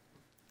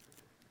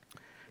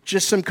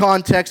 Just some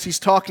context. He's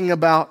talking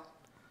about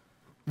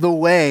the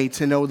way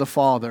to know the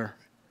Father.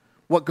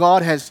 What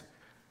God has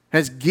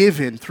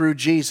given through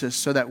Jesus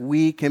so that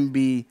we can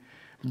be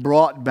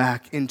brought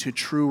back into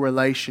true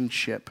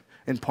relationship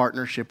and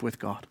partnership with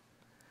God.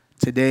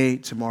 Today,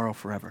 tomorrow,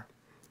 forever.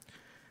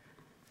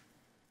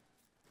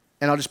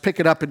 And I'll just pick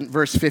it up in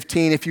verse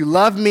 15. If you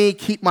love me,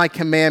 keep my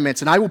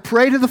commandments. And I will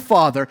pray to the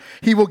Father.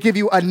 He will give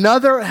you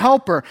another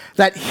helper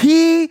that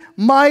he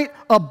might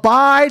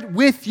abide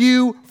with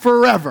you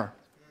forever.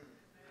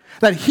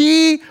 That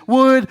he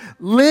would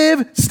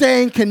live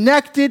staying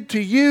connected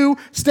to you,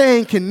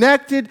 staying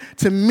connected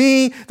to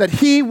me, that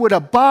he would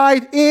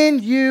abide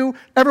in you.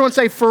 Everyone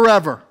say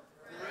forever.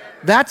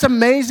 That's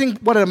amazing.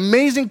 What an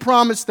amazing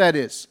promise that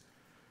is.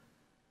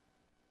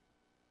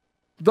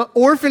 The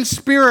orphan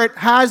spirit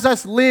has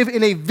us live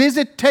in a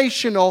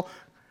visitational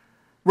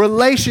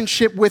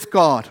relationship with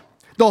God.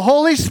 The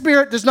Holy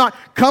Spirit does not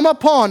come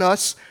upon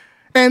us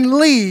and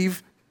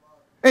leave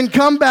and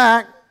come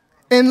back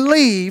and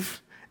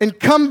leave and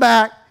come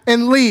back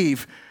and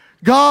leave.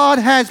 God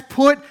has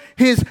put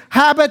his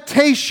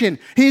habitation,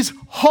 his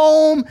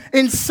home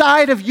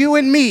inside of you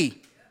and me.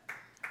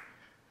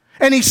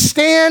 And he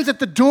stands at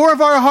the door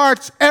of our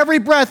hearts every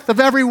breath of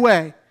every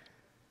way,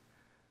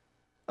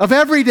 of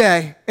every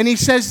day. And he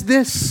says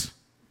this: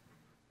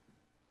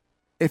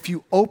 if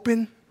you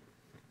open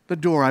the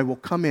door, I will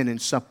come in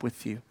and sup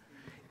with you.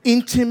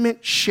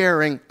 Intimate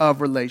sharing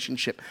of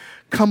relationship.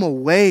 Come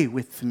away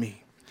with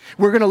me.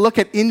 We're going to look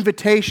at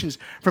invitations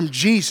from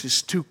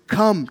Jesus to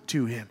come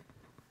to him,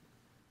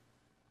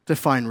 to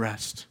find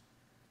rest,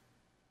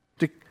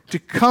 to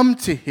come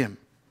to him,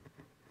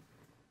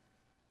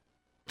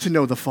 to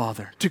know the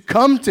Father, to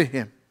come to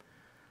him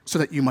so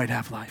that you might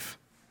have life.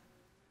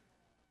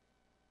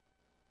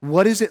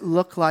 What does it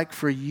look like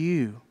for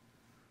you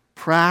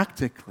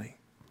practically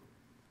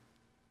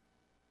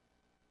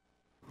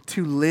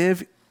to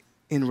live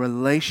in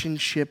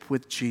relationship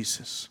with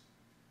Jesus?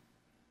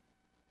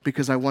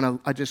 Because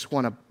I just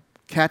want to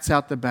cat's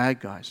out the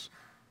bag, guys.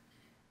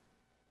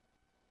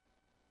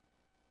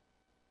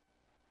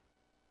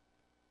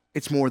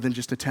 It's more than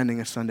just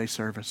attending a Sunday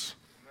service.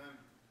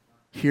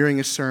 Hearing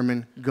a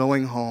sermon,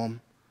 going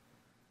home,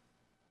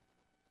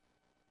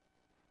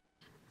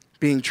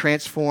 being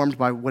transformed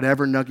by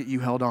whatever nugget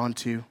you held on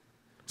to,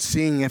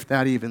 seeing if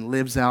that even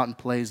lives out and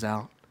plays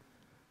out.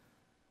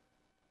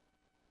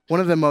 One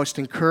of the most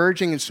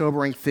encouraging and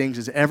sobering things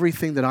is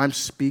everything that I'm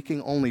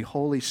speaking, only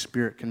Holy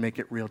Spirit can make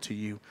it real to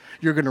you.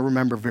 You're going to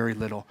remember very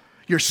little.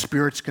 Your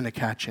spirit's going to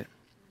catch it.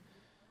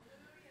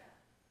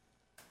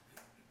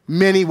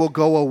 Many will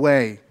go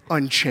away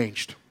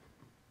unchanged.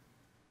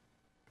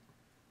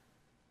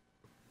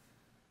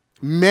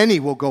 Many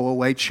will go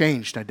away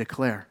changed, I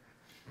declare.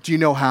 Do you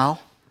know how?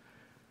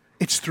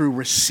 It's through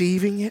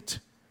receiving it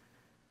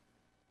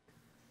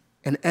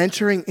and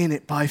entering in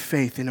it by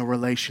faith in a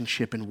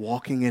relationship and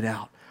walking it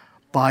out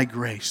by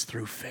grace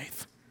through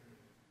faith.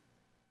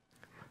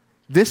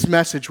 This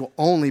message will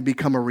only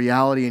become a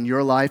reality in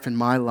your life and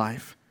my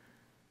life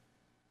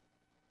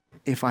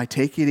if I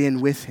take it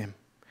in with him,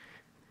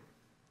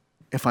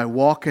 if I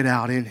walk it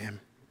out in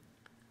him,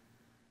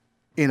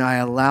 and I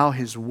allow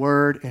his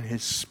word and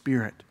his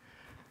spirit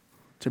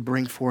to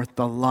bring forth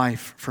the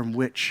life from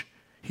which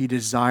he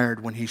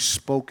desired when he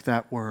spoke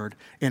that word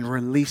and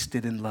released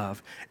it in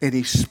love. And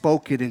he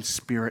spoke it in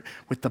spirit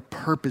with the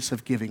purpose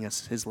of giving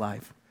us his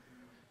life,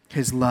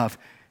 his love,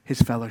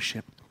 his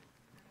fellowship.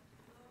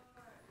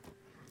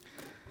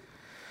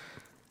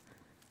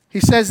 He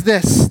says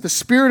this: the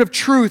Spirit of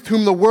truth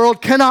whom the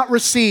world cannot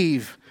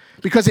receive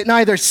because it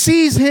neither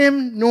sees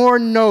him nor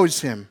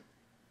knows him.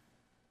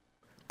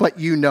 But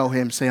you know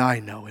him. Say, I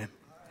know him.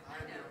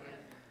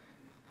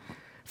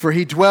 For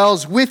he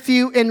dwells with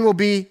you and will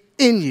be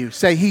in you.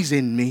 Say, he's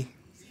in me.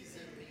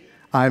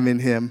 I'm in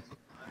him.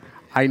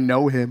 I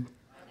know him.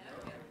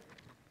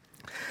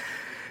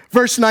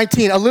 Verse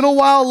 19, a little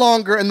while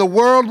longer and the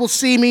world will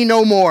see me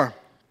no more.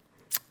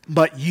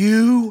 But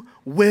you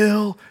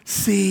will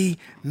see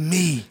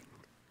me.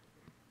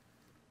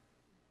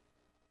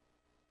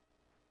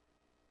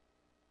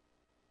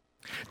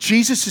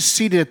 Jesus is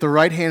seated at the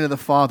right hand of the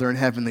Father in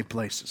heavenly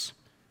places.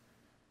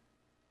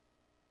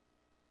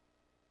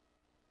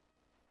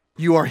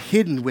 You are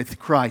hidden with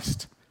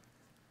Christ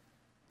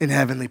in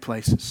heavenly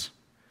places.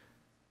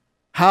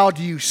 How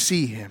do you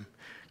see him?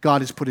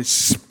 God has put his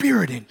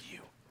Spirit in you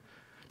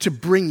to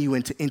bring you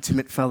into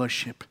intimate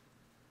fellowship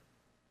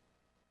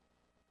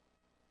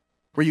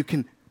where you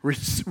can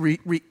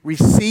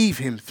receive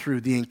him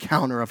through the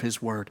encounter of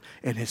his word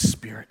and his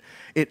Spirit.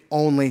 It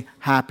only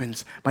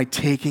happens by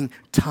taking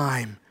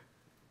time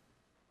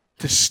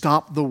to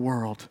stop the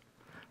world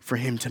for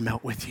him to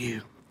melt with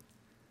you.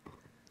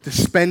 To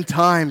spend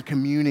time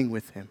communing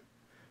with him,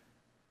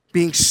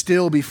 being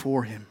still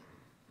before him,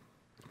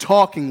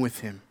 talking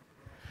with him,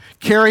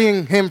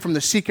 carrying him from the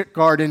secret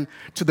garden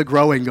to the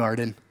growing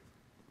garden.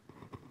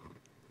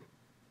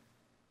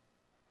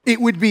 It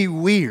would be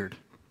weird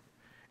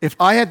if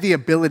I had the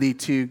ability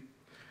to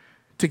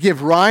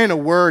give Ryan a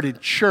word in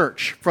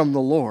church from the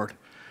Lord,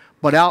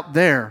 but out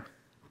there,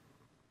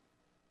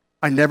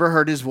 I never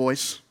heard his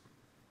voice.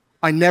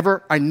 I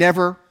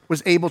never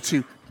was able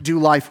to do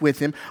life with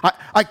him.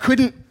 I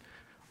could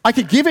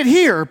give it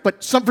here,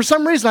 but for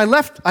some reason I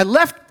left.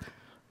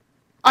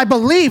 I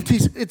believed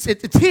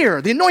it's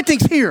here. The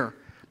anointing's here,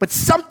 but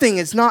something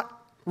is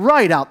not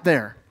right out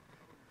there.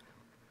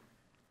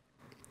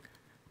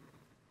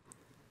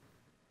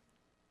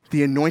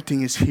 The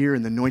anointing is here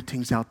and the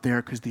anointing's out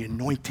there because the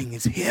anointing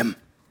is him.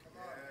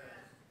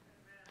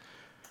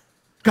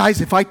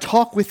 Guys, if I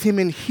talk with him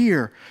in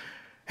here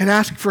and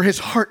ask for his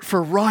heart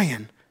for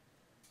Ryan,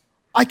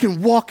 I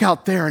can walk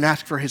out there and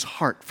ask for his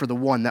heart for the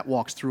one that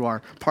walks through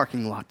our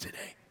parking lot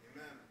today.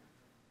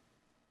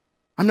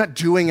 I'm not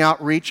doing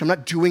outreach. I'm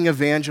not doing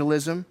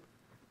evangelism.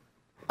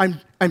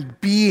 I'm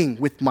being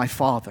with my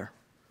Father.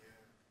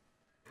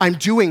 I'm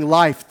doing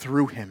life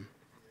through him.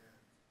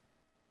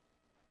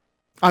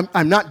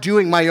 I'm not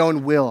doing my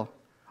own will.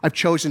 I've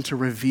chosen to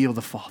reveal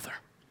the Father.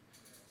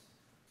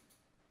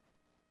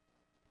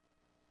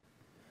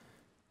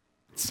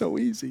 It's so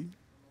easy.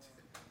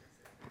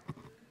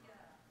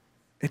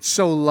 It's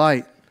so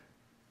light.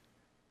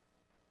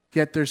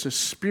 Yet there's a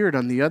spirit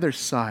on the other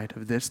side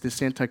of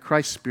this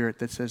Antichrist spirit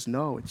that says,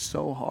 no, it's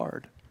so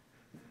hard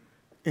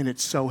and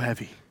it's so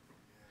heavy.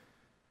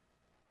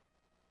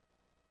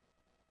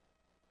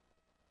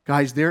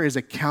 Guys, there is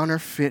a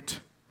counterfeit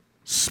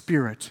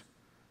spirit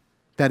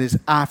that is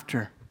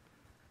after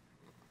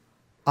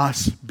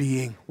us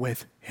being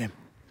with him.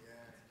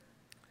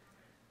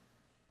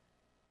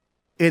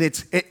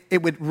 And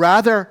it would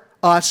rather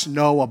us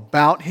know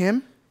about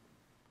him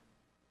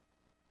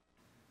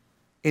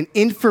and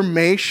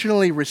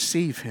informationally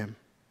receive him,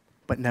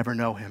 but never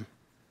know him.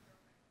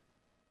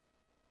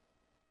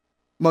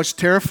 Most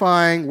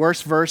terrifying,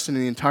 worst verse in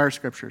the entire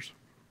scriptures.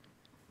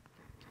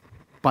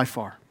 By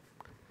far.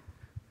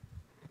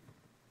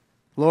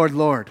 Lord,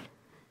 Lord.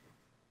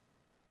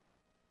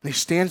 And he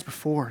stands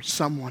before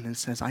someone and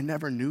says, I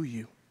never knew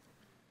you.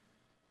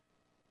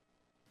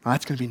 Well,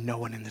 that's going to be no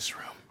one in this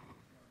room.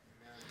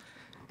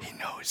 He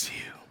knows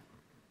you.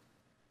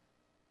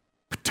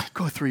 But don't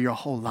go through your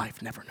whole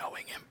life never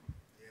knowing him.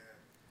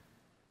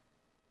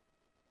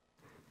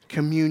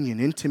 Communion,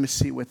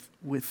 intimacy with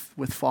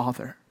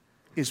Father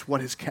is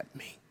what has kept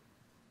me.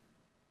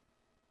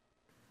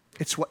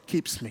 It's what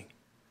keeps me.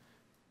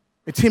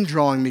 It's him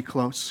drawing me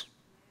close.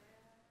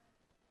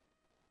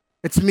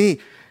 It's me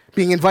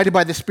being invited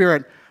by the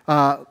Spirit.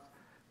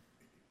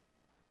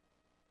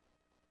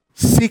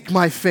 Seek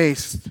my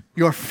face.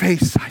 Your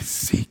face I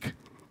seek.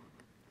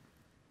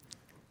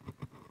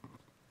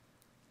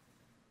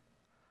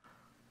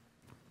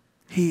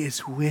 He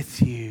is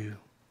with you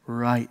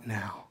right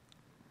now.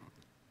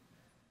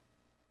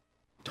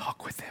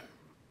 Talk with him.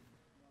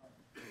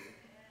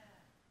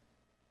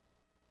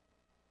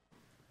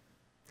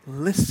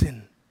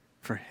 Listen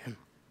for him.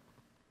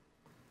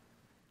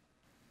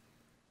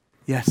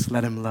 Yes,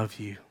 let him love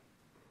you.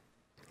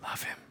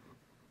 Love him.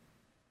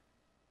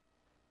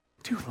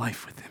 Do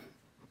life with him.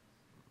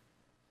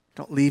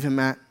 Don't leave him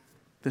at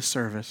this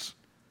service.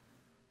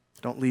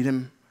 Don't leave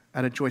him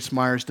at a Joyce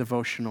Myers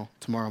devotional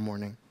tomorrow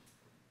morning.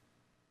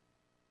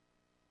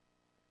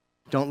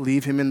 Don't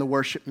leave him in the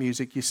worship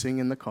music you sing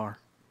in the car.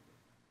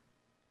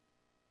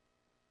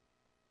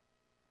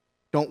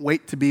 Don't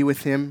wait to be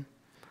with him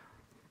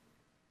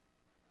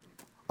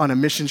on a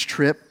missions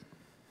trip.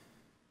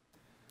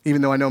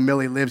 Even though I know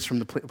Millie lives from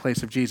the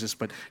place of Jesus,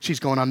 but she's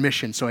going on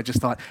mission. So I just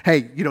thought,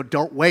 hey,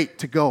 don't wait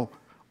to go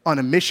on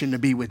a mission to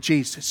be with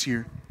Jesus.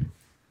 You're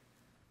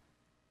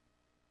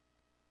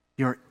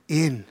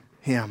in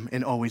him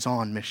and always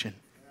on mission.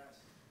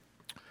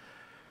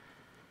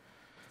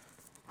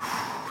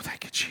 Whew,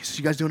 thank you, Jesus.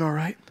 You guys doing all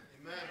right?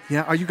 Amen.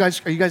 Yeah. Are you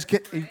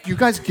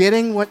guys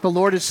getting what the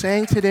Lord is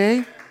saying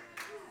today?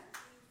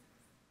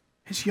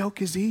 His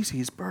yoke is easy.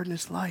 His burden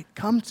is light.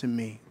 Come to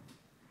me.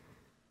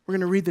 We're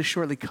going to read this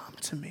shortly. Come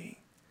to me,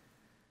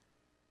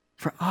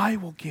 for I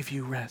will give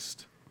you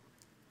rest.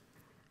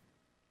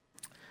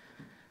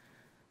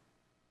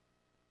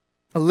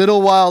 A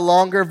little while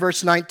longer,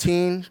 verse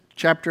 19,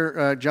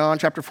 John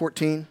chapter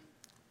 14.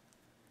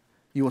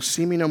 You will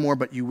see me no more,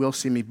 but you will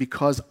see me.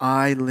 Because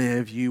I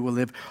live, you will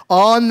live.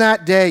 On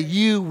that day,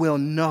 you will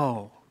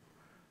know.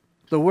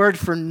 The word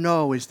for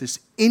know is this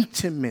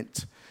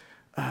intimate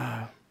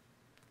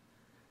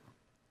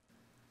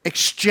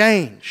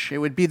exchange. It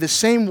would be the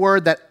same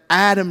word that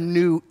Adam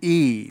knew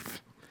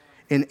Eve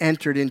and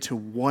entered into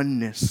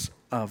oneness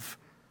of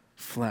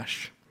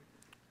flesh.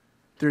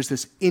 There's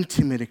this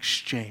intimate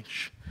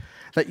exchange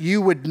that you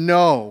would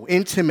know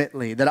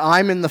intimately that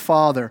I'm in the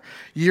Father,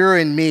 you're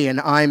in me, and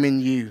I'm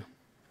in you.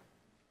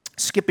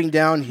 Skipping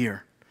down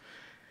here.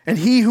 And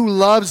he who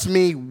loves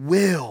me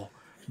will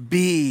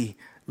be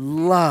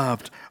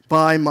loved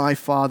by my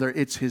Father.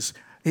 It's his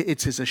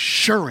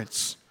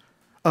assurance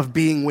of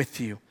being with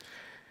you.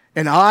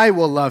 And I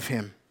will love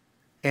him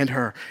and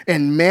her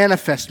and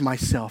manifest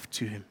myself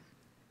to him.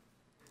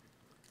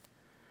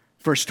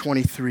 Verse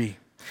 23,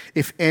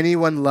 if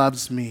anyone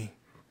loves me,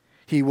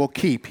 he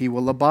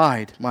will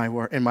abide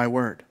in my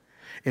word.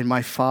 And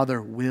my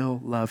Father will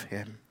love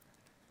him.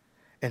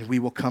 And we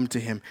will come to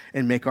him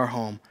and make our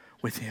home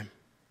with him.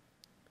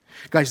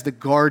 Guys, the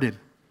garden.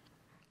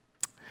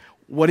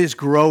 What is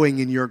growing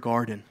in your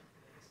garden?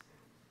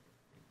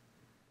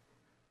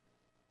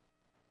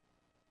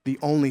 The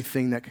only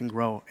thing that can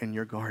grow in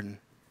your garden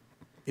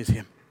is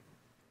him.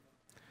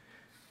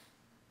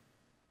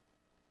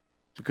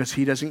 Because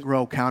he doesn't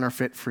grow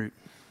counterfeit fruit.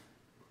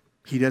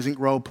 He doesn't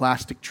grow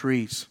plastic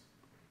trees.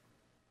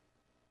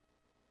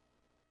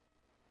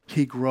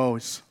 He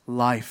grows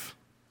life,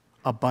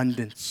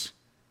 abundance,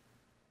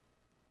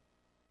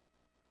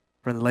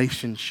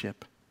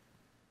 relationship.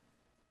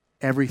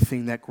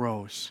 Everything that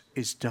grows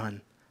is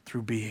done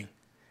through being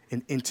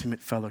in intimate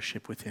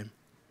fellowship with Him.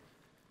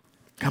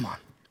 Come on.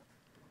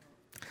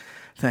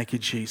 Thank you,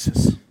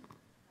 Jesus.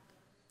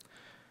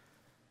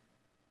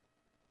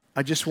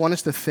 I just want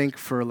us to think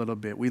for a little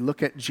bit. We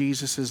look at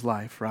Jesus'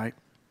 life, right?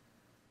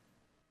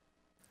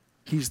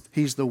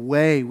 He's the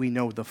way we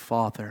know the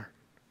Father.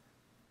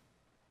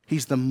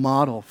 He's the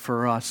model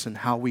for us and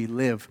how we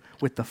live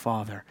with the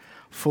Father.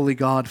 Fully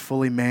God,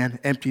 fully man,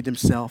 emptied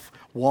Himself,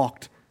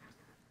 walked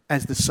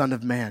as the Son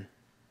of Man.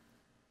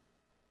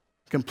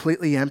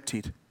 Completely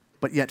emptied,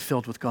 but yet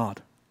filled with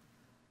God.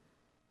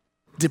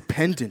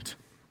 Dependent.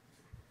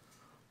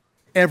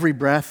 Every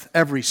breath,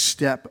 every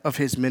step of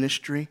His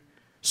ministry,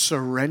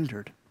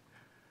 surrendered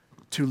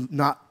to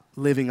not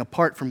living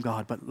apart from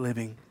God, but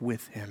living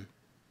with Him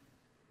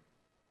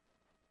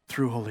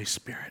through Holy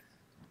Spirit.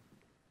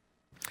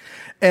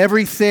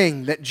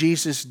 Everything that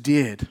Jesus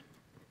did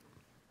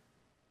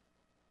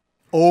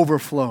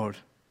overflowed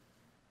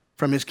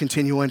from His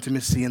continual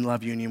intimacy and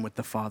love union with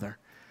the Father.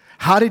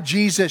 How did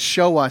Jesus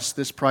show us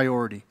this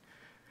priority?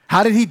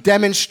 How did He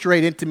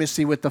demonstrate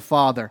intimacy with the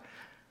Father?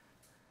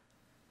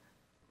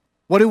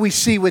 What do we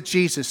see with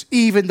Jesus?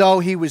 Even though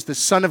He was the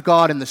Son of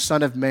God and the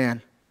Son of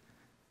Man,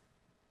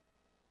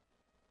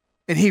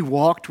 and He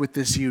walked with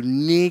this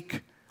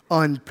unique,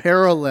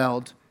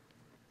 unparalleled,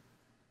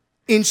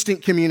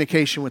 instant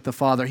communication with the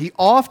Father. He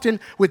often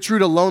withdrew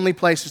to lonely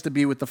places to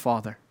be with the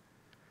Father.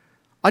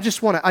 I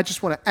just want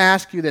to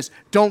ask you this.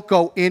 Don't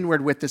go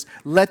inward with this.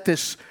 Let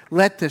this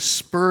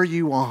spur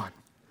you on.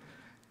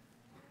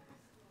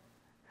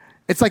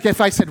 It's like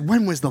if I said,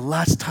 when was the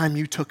last time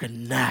you took a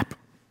nap?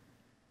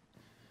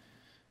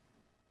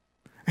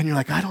 And you're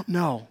like, I don't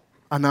know.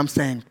 And I'm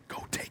saying,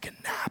 go take a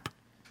nap.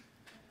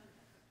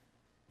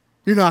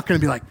 You're not going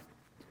to be like,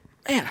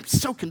 man, I'm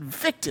so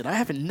convicted. I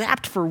haven't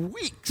napped for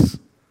weeks.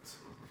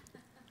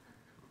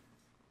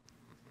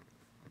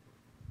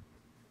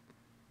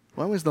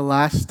 When was the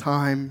last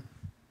time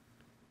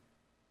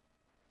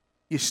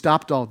you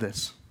stopped all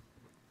this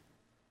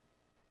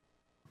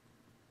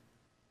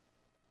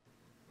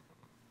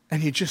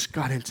and you just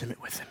got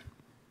intimate with Him?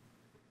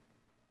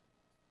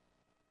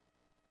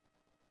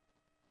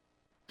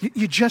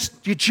 You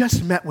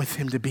just met with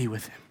Him to be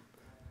with Him.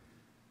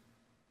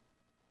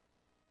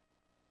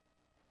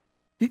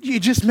 You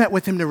just met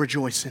with Him to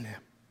rejoice in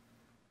Him.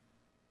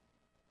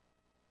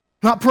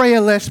 Not pray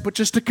a list, but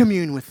just to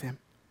commune with Him.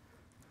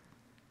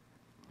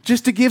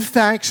 Just to give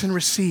thanks and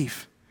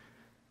receive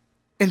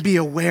and be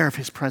aware of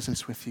His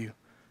presence with you.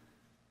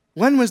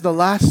 When was the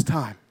last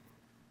time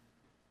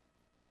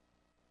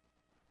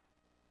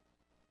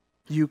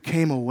you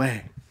came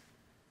away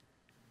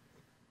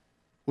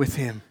with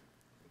Him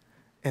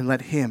and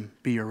let Him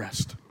be your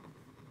rest?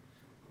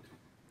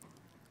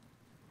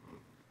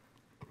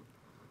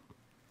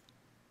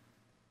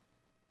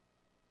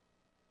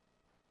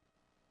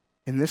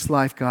 In this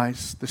life,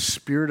 guys, the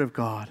Spirit of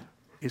God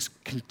is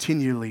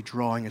continually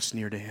drawing us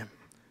near to Him.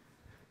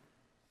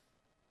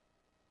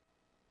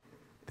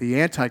 The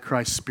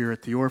Antichrist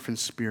spirit, the orphan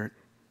spirit,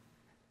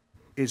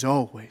 is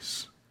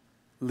always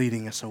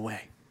leading us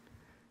away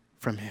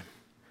from Him.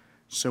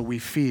 So we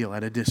feel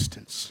at a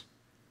distance.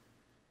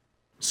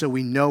 So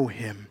we know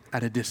Him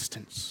at a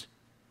distance.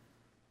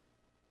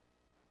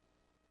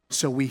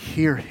 So we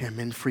hear Him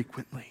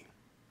infrequently.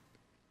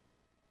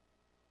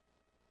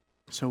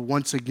 So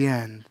once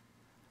again,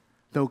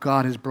 though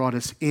God has brought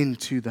us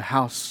into the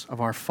house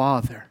of our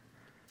Father,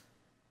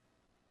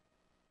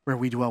 where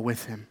we dwell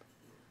with Him,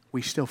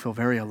 we still feel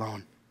very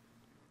alone,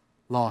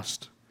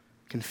 lost,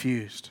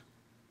 confused,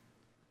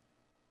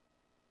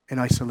 and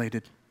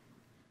isolated.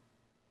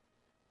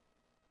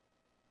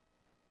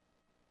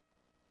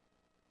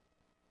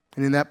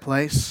 And in that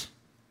place,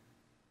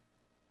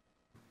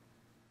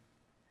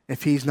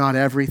 if He's not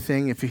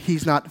everything, if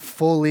He's not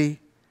fully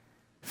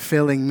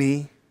filling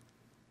me,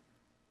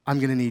 I'm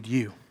going to need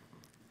you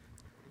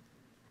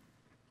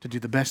to do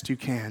the best you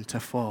can to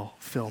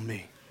fulfill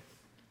me.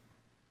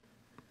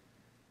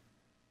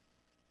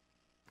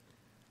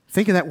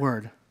 Think of that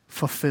word,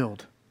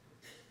 fulfilled.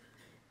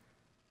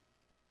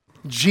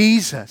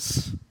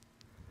 Jesus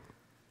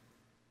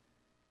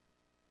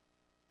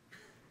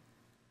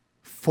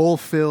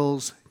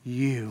fulfills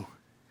you.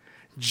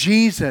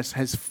 Jesus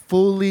has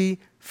fully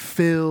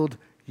filled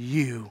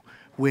you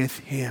with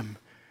Him.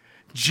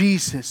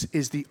 Jesus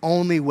is the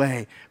only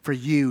way for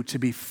you to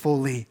be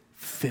fully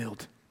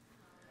filled.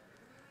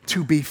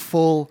 To be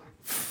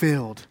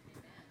fulfilled.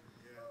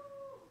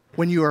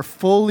 When you are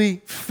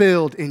fully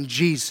filled in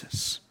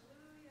Jesus,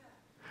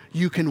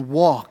 you can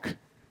walk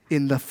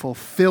in the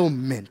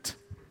fulfillment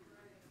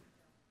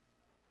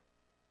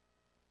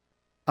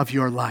of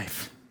your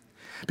life.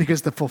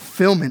 Because the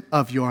fulfillment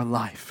of your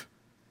life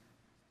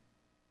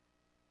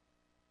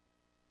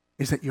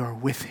is that you're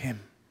with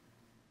Him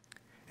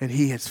and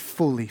He has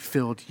fully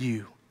filled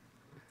you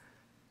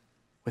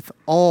with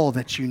all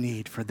that you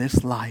need for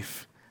this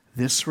life,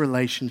 this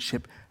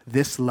relationship,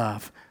 this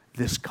love,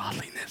 this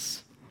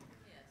godliness.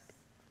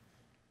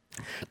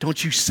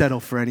 Don't you settle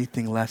for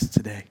anything less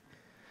today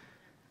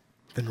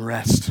than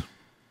rest.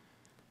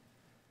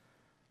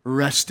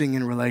 Resting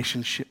in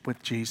relationship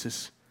with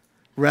Jesus.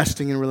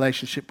 Resting in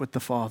relationship with the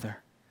Father.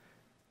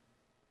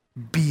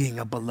 Being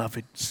a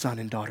beloved son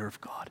and daughter of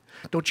God.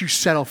 Don't you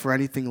settle for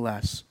anything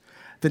less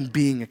than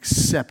being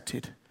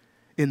accepted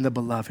in the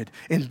beloved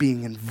and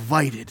being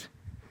invited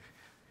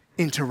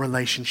into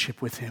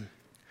relationship with him.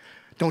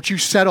 Don't you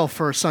settle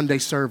for a Sunday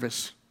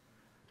service.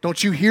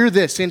 Don't you hear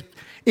this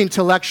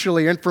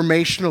intellectually,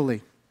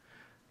 informationally.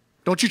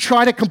 Don't you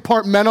try to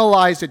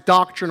compartmentalize it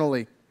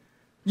doctrinally.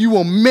 You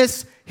will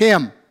miss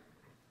him.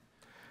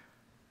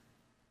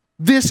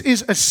 This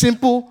is a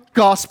simple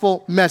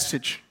gospel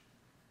message.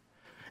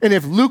 And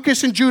if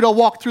Lucas and Judah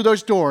walked through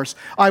those doors,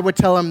 I would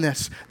tell them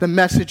this. The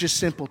message is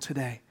simple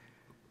today.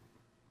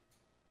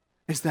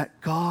 Is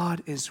that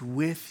God is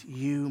with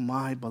you,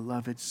 my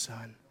beloved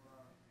son.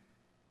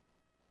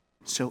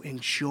 So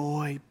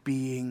enjoy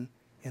being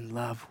in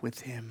love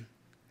with him.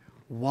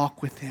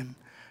 Walk with him.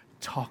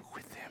 Talk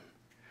with him.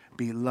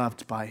 Be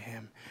loved by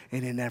him.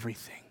 And in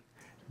everything,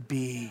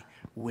 be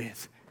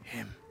with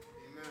him.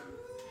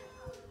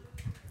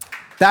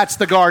 That's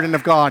the garden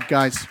of God,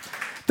 guys.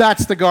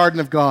 That's the garden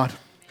of God.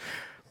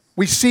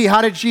 We see,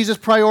 how did Jesus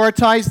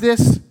prioritize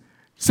this?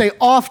 Say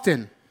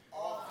often.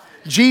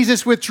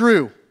 Jesus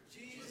withdrew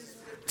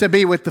to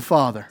be with the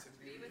Father.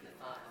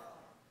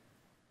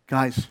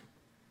 Guys,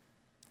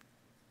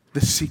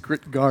 the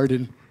secret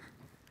garden.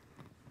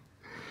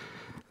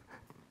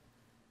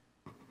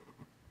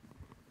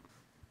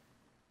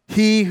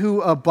 He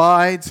who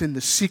abides in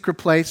the secret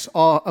place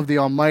of the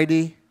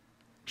Almighty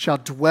shall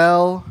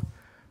dwell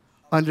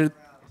under...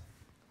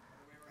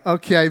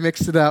 Okay, I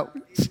mixed it up.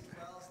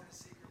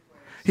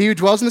 He who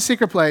dwells in the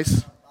secret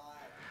place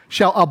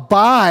shall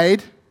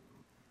abide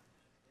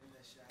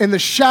in the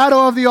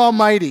shadow of the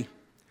Almighty.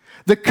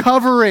 The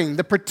covering,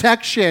 the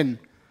protection,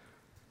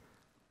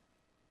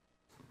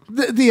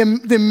 the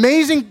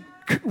amazing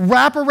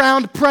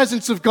wraparound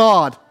presence of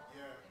God.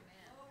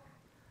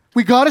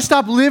 We got to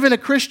stop living a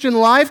Christian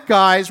life,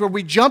 guys, where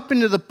we jump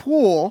into the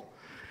pool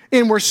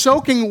and we're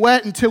soaking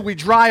wet until we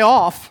dry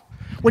off.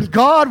 When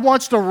God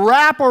wants to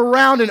wrap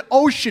around an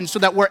ocean so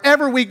that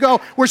wherever we go,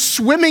 we're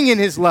swimming in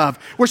his love.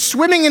 We're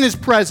swimming in his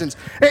presence.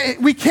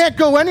 We can't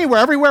go anywhere.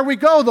 Everywhere we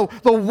go,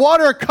 the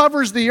water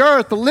covers the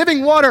earth. The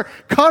living water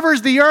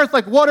covers the earth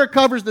like water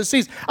covers the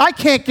seas. I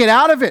can't get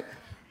out of it.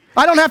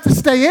 I don't have to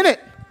stay in it.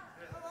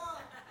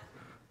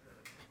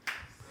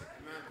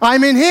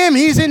 I'm in him.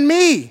 He's in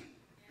me.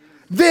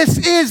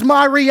 This is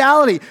my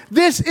reality.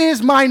 This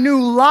is my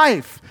new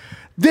life.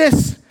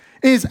 This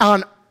is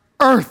on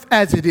earth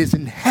as it is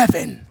in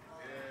heaven.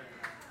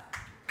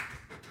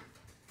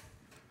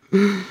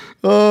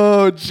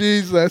 Oh,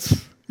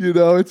 Jesus. You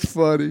know, it's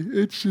funny.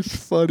 It's just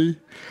funny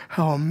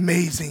how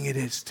amazing it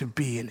is to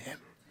be in him.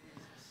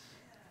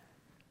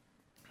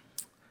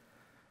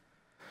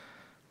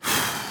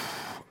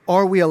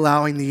 Are we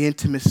allowing the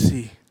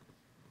intimacy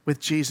with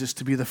Jesus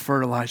to be the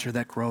fertilizer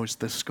that grows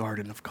this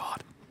garden of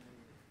God?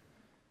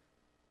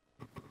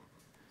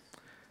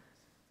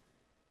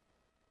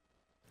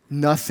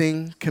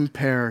 Nothing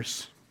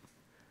compares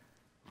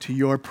to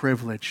your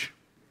privilege,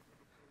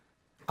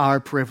 our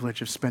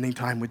privilege of spending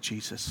time with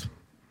Jesus,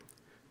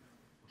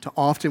 to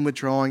often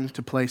withdrawing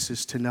to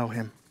places to know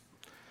him,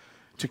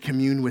 to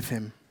commune with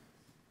him,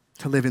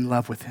 to live in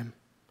love with him,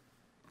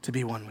 to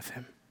be one with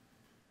him.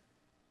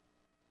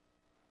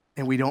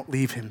 And we don't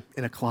leave him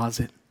in a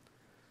closet,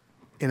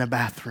 in a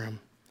bathroom,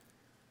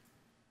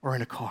 or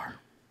in a car.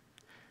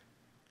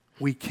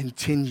 We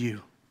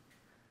continue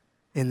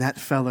in that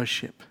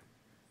fellowship,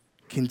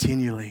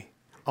 continually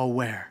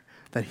aware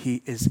that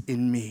he is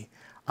in me,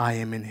 I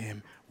am in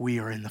him, we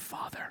are in the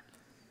Father.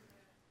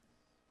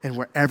 And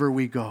wherever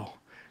we go,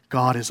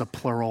 God is a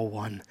plural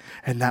one,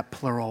 and that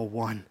plural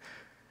one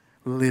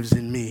lives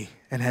in me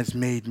and has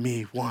made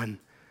me one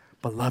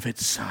beloved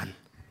son,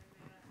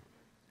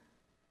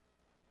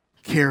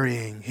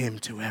 carrying him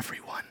to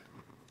everyone.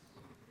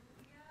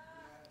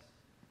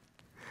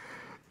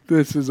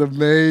 This is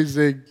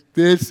amazing.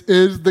 This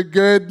is the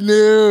good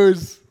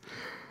news.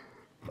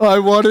 I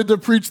wanted to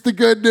preach the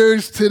good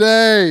news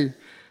today.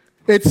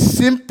 It's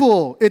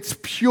simple. It's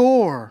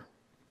pure.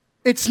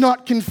 It's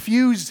not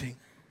confusing.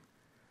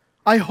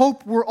 I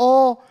hope we're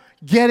all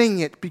getting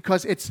it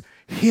because it's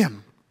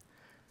him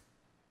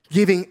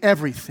giving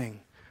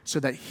everything so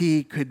that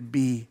he could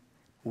be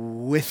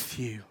with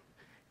you,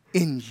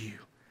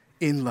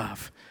 in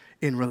love,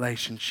 in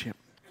relationship.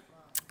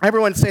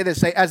 Everyone say this.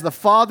 Say, as the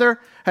Father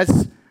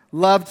has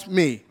loved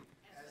me,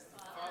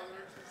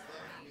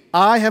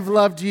 I have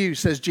loved you,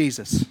 says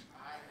Jesus.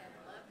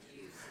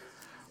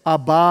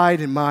 Abide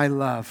in my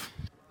love.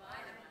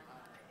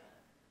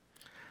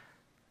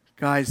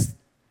 Guys,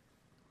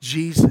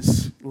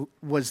 Jesus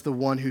was the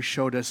one who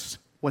showed us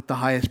what the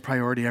highest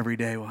priority every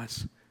day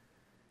was.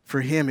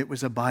 For him, it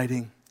was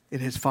abiding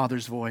in his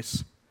Father's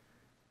voice.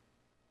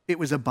 It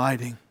was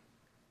abiding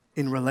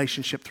in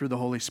relationship through the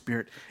Holy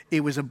Spirit.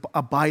 It was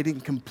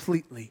abiding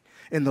completely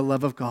in the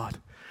love of God,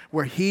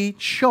 where he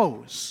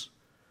chose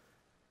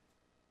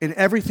in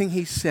everything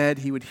he said,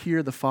 he would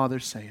hear the Father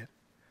say it.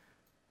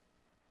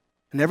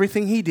 And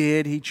everything he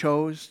did, he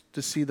chose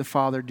to see the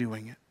Father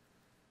doing it.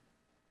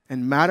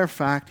 And matter of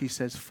fact, he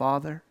says,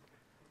 Father,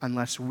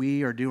 unless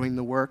we are doing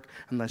the work,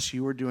 unless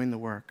you are doing the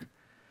work,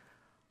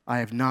 I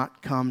have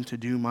not come to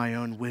do my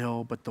own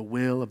will, but the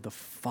will of the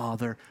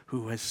Father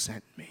who has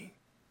sent me.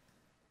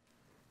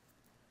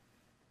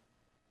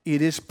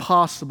 It is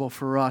possible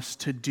for us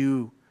to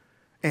do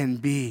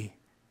and be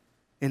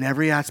in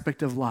every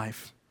aspect of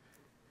life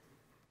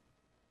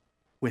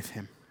with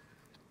him.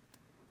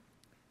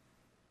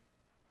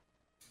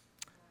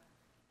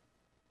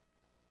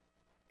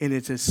 And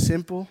it's as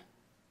simple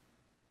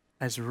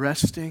as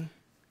resting,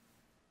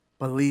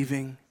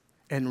 believing,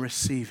 and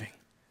receiving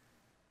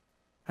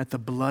that the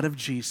blood of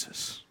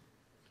Jesus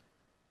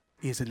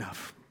is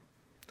enough.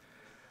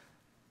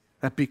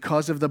 That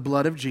because of the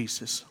blood of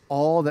Jesus,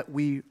 all that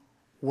we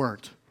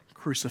weren't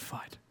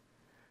crucified,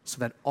 so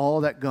that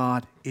all that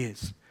God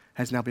is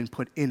has now been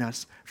put in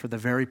us for the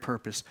very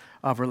purpose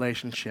of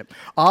relationship.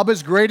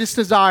 Abba's greatest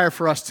desire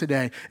for us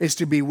today is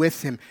to be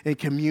with him in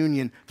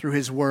communion through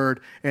his word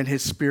and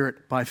his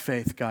spirit by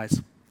faith,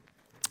 guys.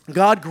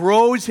 God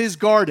grows his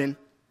garden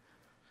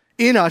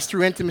in us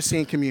through intimacy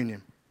and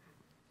communion.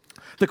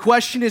 The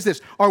question is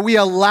this: are we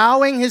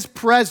allowing his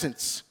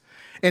presence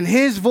and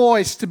his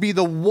voice to be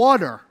the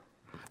water,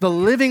 the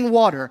living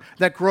water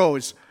that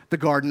grows the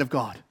garden of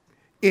God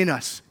in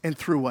us and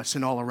through us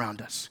and all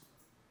around us?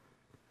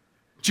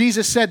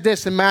 Jesus said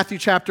this in Matthew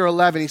chapter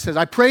 11. He says,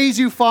 I praise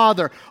you,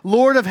 Father,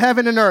 Lord of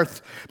heaven and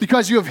earth,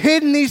 because you have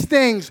hidden these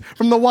things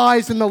from the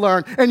wise and the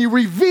learned, and you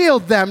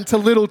revealed them to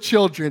little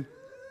children.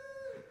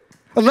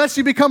 Unless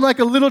you become like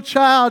a little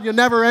child, you'll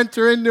never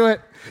enter into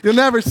it. You'll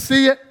never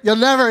see it. You'll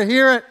never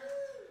hear it.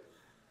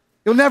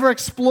 You'll never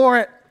explore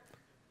it.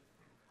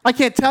 I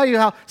can't tell you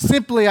how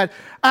simply I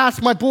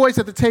ask my boys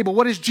at the table,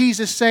 what is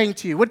Jesus saying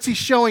to you? What's he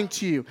showing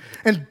to you?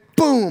 And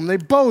boom, they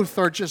both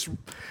are just,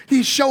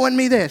 he's showing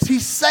me this.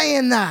 He's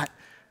saying that.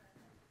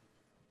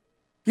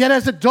 Yet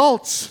as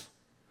adults,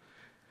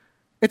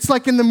 it's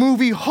like in the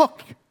movie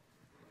Hook.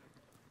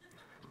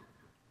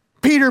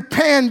 Peter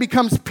Pan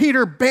becomes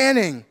Peter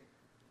Banning.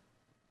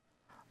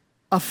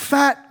 A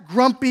fat,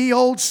 grumpy,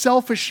 old,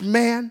 selfish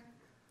man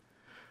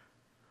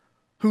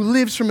who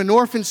lives from an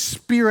orphan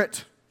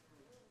spirit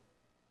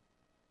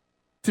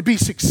to be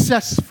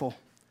successful.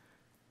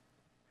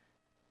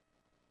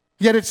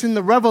 Yet it's in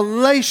the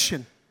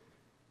revelation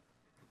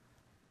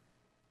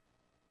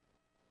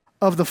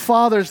of the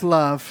Father's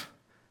love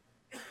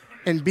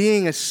and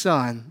being a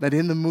son that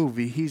in the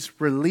movie he's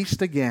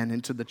released again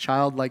into the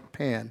childlike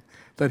Pan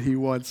that he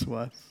once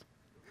was.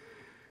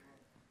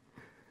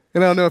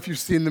 And I don't know if you've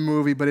seen the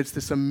movie, but it's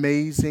this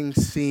amazing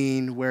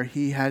scene where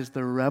he has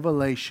the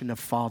revelation of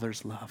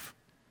Father's love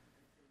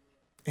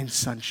and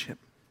sonship.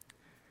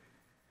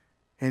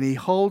 And he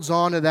holds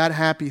on to that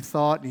happy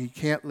thought, and he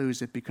can't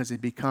lose it because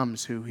it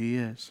becomes who he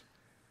is.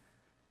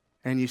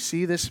 And you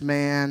see this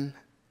man,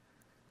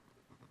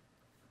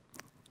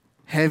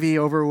 heavy,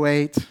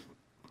 overweight,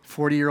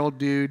 40-year-old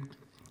dude,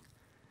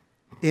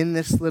 in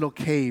this little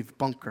cave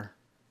bunker,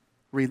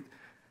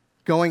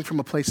 going from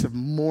a place of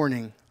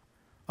mourning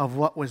of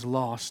what was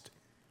lost,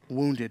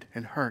 wounded,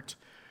 and hurt,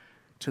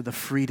 to the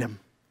freedom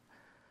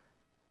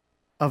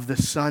of the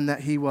son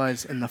that he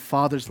was and the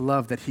Father's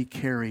love that he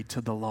carried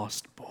to the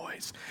lost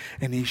boys.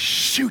 And he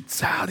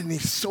shoots out and he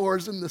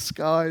soars in the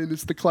sky, and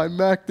it's the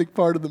climactic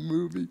part of the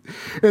movie.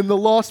 And the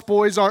lost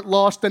boys aren't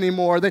lost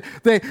anymore.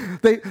 They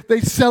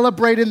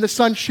celebrate in the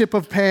sonship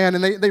of Pan,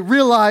 and they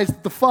realize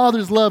that the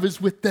Father's love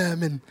is with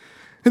them, and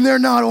they're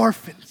not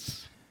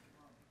orphans.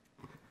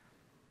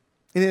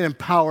 And it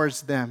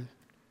empowers them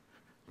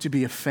to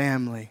be a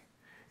family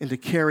and to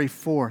carry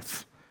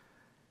forth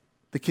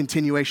the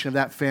continuation of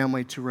that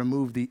family to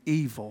remove the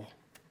evil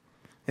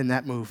in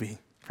that movie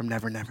from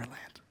Never Never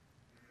Land.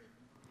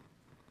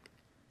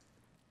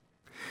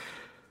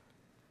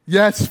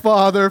 Yes,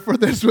 Father, for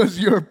this was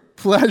your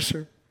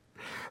pleasure.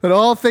 That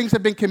all things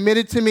have been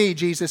committed to me,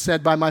 Jesus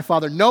said, by my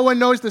Father. No one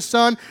knows the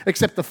Son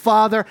except the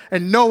Father,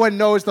 and no one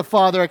knows the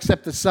Father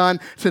except the Son,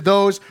 to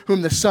those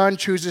whom the Son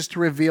chooses to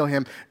reveal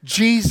him.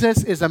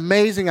 Jesus is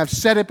amazing. I've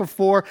said it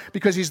before,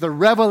 because he's the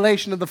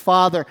revelation of the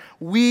Father.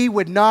 We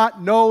would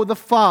not know the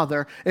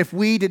Father if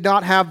we did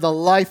not have the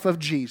life of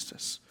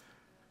Jesus.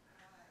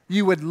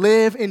 You would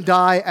live and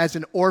die as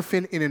an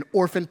orphan in an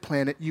orphan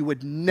planet. You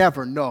would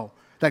never know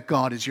that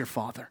God is your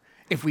Father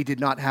if we did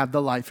not have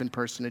the life and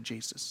person of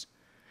Jesus.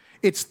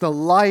 It's the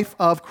life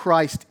of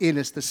Christ in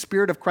us, the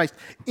Spirit of Christ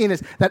in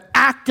us, that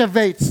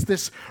activates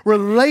this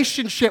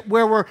relationship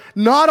where we're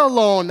not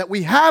alone, that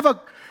we have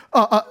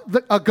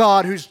a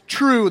God who's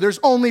true. There's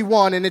only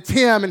one, and it's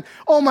him. And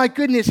oh my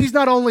goodness, he's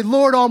not only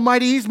Lord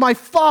Almighty, he's my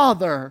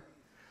Father.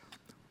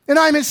 And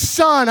I'm his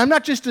son. I'm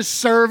not just a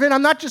servant.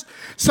 I'm not just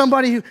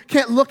somebody who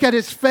can't look at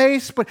his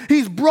face, but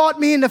he's brought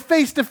me into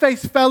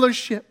face-to-face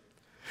fellowship.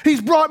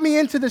 He's brought me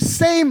into the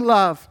same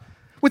love,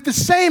 with the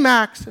same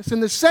access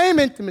and the same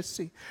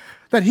intimacy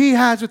that he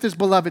has with his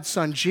beloved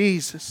Son,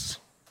 Jesus.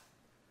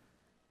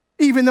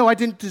 Even though I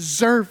didn't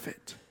deserve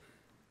it,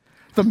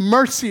 the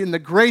mercy and the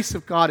grace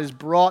of God has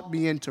brought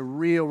me into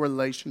real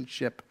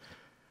relationship,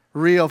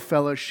 real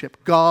fellowship,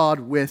 God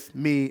with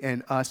me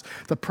and us,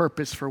 the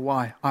purpose for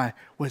why I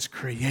was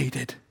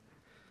created.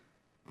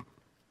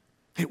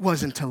 It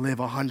wasn't to live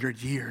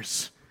 100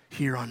 years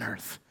here on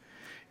earth.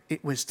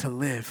 It was to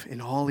live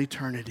in all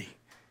eternity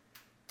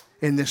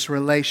in this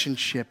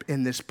relationship,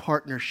 in this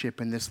partnership,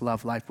 in this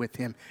love life with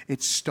him.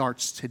 It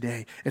starts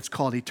today. It's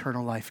called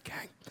eternal life,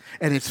 gang.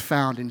 And it's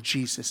found in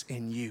Jesus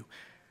in you,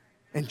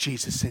 and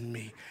Jesus in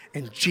me,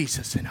 and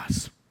Jesus in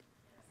us.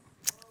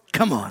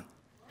 Come on.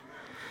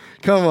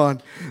 Come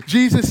on.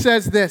 Jesus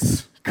says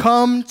this,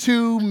 "Come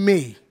to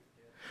me,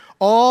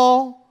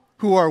 all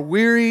who are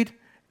wearied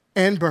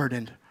and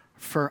burdened,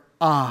 for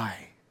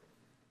I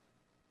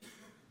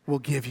will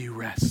give you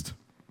rest.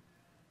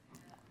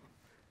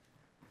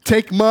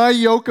 Take my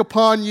yoke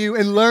upon you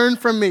and learn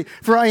from me,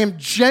 for I am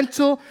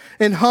gentle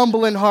and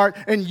humble in heart,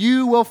 and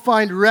you will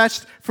find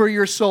rest for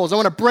your souls." I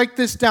want to break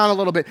this down a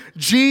little bit.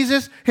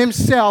 Jesus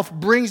himself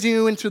brings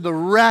you into the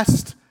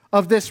rest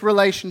of this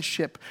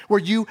relationship where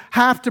you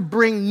have to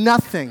bring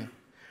nothing.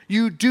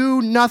 You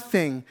do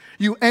nothing.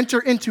 You enter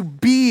into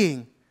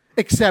being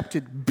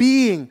accepted,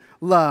 being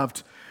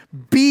loved,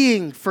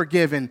 being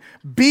forgiven,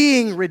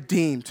 being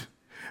redeemed,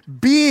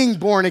 being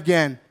born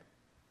again,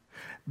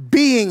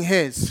 being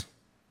his.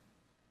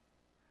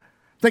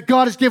 That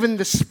God has given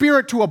the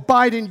Spirit to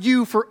abide in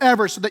you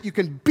forever so that you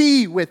can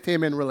be with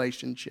him in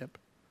relationship.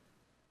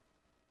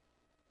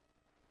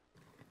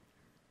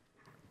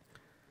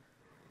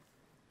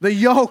 The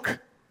yoke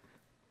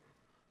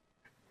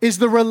is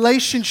the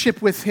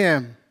relationship with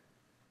him.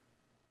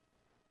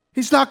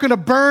 He's not going to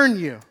burn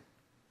you.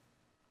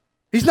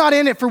 He's not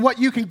in it for what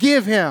you can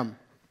give him.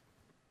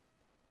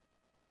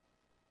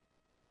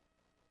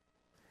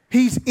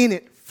 He's in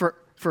it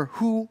for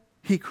who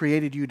he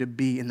created you to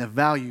be and the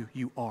value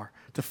you are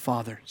to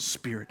Father,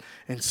 Spirit,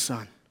 and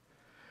Son.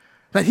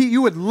 That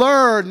you would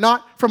learn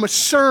not from a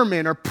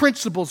sermon or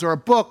principles or a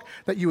book,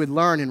 that you would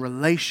learn in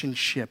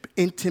relationship,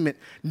 intimate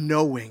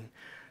knowing,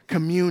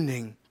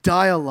 communing,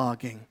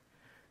 dialoguing,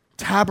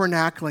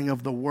 tabernacling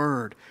of the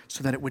Word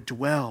so that it would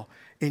dwell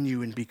in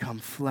you and become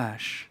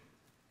flesh.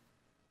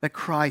 That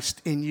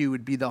Christ in you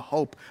would be the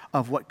hope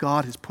of what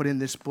God has put in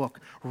this book,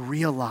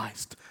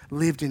 realized,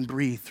 lived and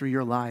breathed through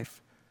your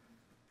life.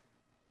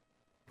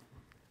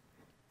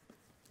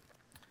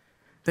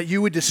 That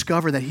you would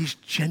discover that he's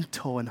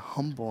gentle and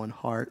humble in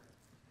heart.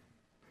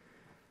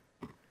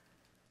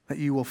 That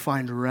you will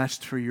find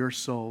rest for your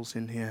souls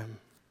in him.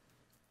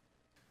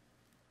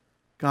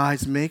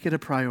 Guys, make it a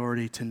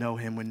priority to know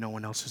him when no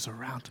one else is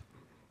around.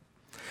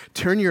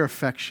 Turn your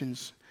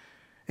affections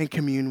and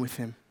commune with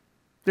him.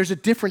 There's a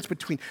difference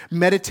between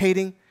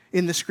meditating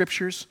in the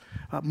scriptures,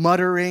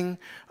 muttering,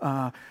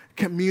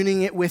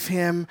 communing it with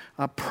him,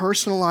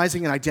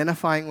 personalizing and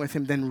identifying with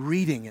him, than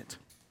reading it.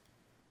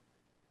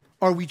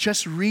 Are we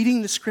just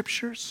reading the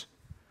scriptures,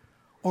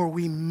 or are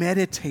we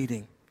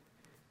meditating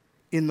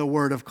in the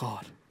Word of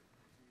God?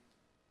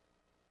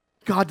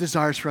 God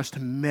desires for us to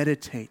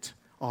meditate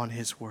on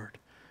his Word,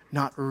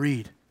 not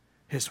read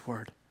his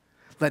Word.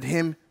 Let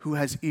him who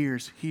has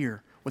ears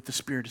hear what the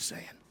Spirit is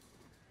saying.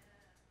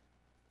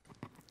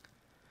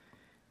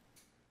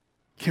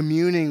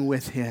 Communing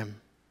with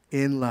him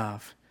in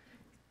love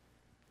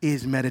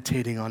is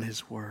meditating on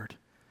his Word.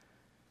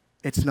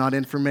 It's not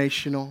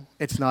informational,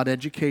 it's not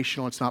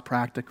educational, it's not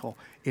practical.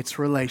 It's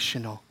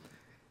relational.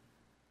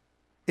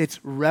 It's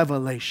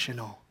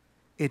revelational.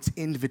 It's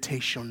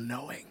invitational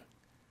knowing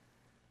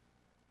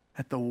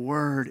that the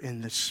Word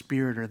and the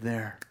Spirit are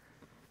there,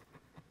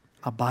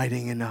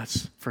 abiding in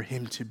us for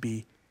him to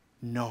be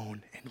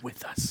known and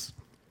with us.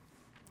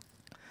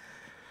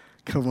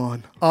 Come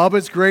on.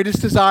 Abba's greatest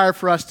desire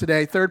for us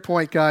today, third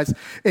point, guys,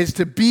 is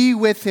to be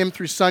with him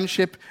through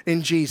sonship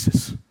in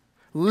Jesus.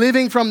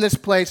 Living from this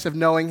place of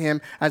knowing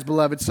him as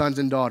beloved sons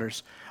and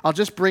daughters. I'll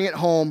just bring it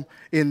home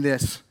in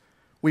this.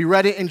 We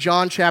read it in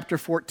John chapter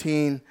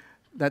 14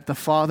 that the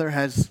Father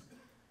has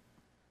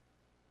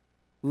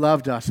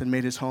loved us and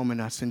made his home in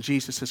us, and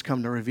Jesus has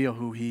come to reveal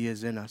who he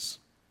is in us.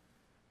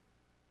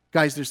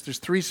 Guys, there's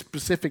three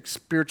specific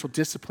spiritual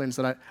disciplines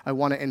that I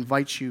want to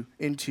invite you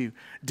into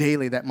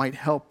daily that might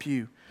help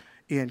you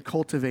in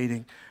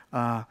cultivating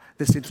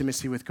this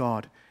intimacy with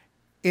God.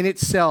 In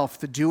itself,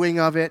 the doing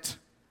of it,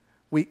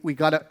 we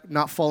got to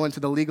not fall into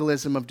the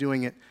legalism of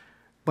doing it,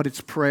 but it's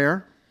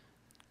prayer,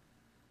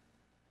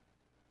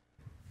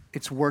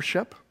 it's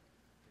worship,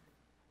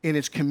 and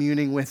it's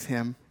communing with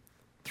him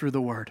through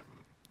the Word.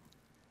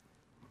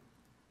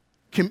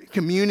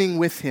 Communing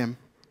with him,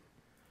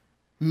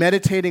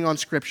 meditating on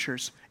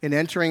scriptures, and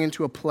entering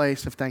into a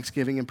place of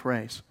thanksgiving and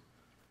praise.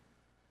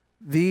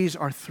 These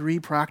are three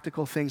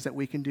practical things that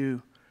we can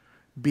do.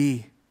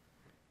 Be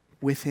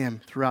with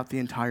him throughout the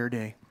entire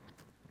day.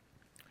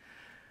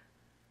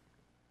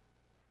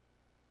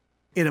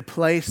 In a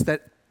place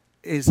that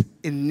is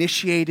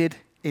initiated,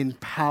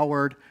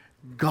 empowered,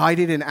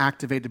 guided, and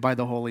activated by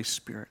the Holy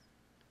Spirit.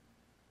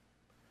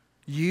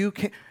 You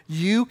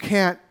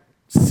can't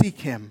seek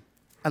him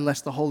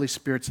unless the Holy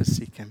Spirit says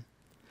seek him.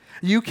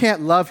 You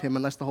can't love him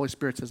unless the Holy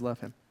Spirit says love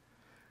him.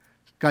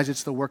 Guys,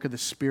 it's the work of the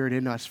Spirit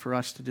in us for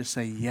us to just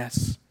say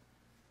yes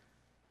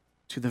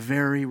to the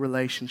very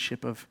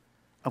relationship of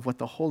what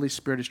the Holy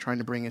Spirit is trying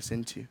to bring us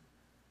into.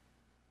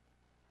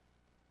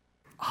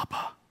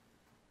 Abba,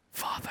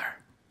 Father.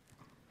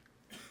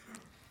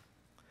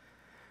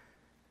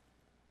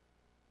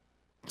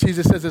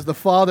 Jesus says, as the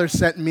Father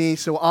sent me,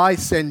 so I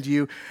send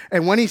you.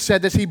 And when he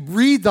said this, he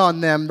breathed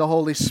on them the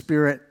Holy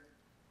Spirit.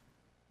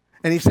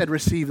 And he said,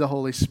 receive the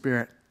Holy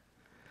Spirit.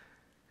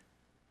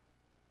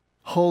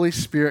 Holy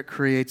Spirit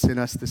creates in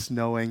us this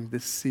knowing,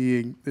 this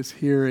seeing, this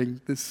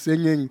hearing, this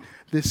singing,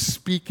 this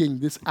speaking,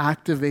 this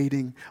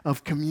activating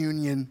of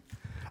communion,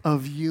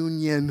 of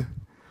union,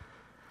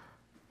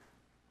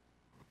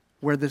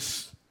 where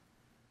this,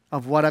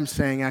 of what I'm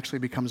saying actually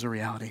becomes a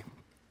reality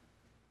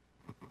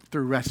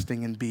through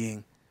resting and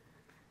being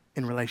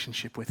in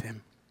relationship with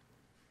him.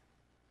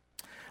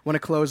 I want to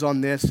close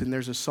on this, and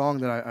there's a song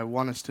that I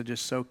want us to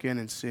just soak in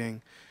and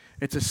sing.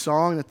 It's a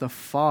song that the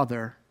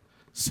Father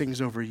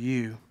sings over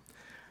you,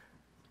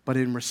 but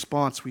in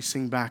response, we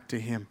sing back to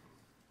him.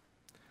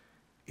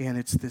 And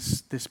it's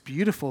this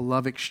beautiful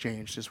love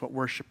exchange is what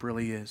worship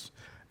really is.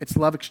 It's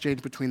love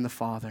exchange between the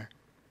Father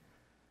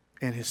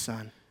and his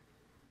Son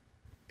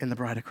and the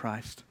bride of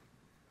Christ.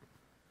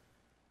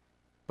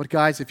 But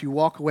guys, if you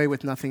walk away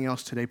with nothing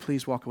else today,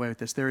 please walk away with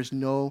this. There is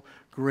no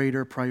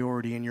greater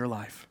priority in your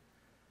life.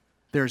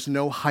 There's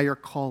no higher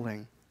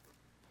calling.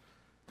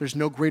 There's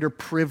no greater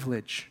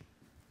privilege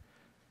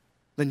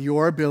than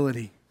your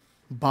ability,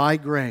 by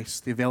grace,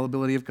 the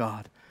availability of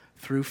God,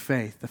 through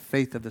faith, the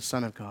faith of the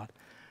Son of God,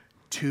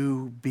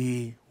 to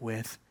be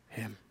with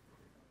him.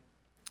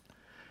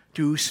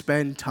 To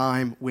spend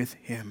time with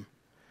him.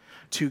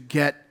 To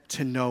get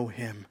to know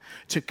him,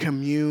 to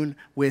commune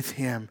with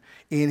him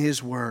in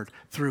his word,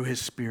 through his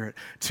Spirit,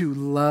 to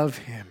love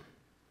him.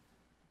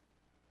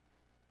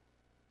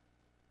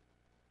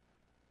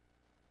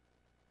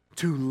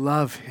 To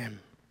love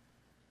him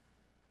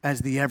as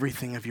the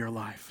everything of your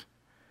life,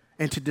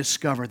 and to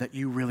discover that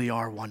you really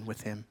are one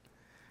with him.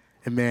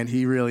 And man,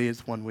 he really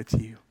is one with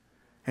you.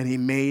 And he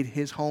made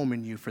his home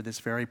in you for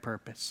this very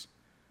purpose,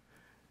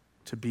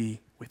 to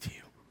be with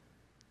you.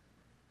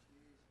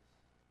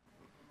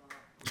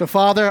 So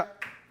Father,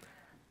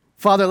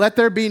 let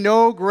there be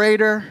no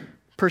greater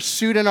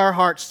pursuit in our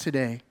hearts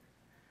today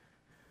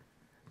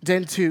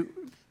than to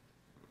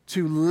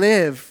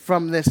live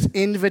from this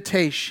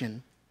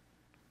invitation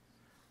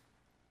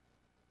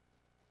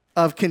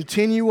of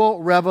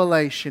continual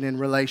revelation in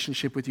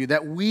relationship with you,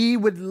 that we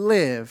would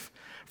live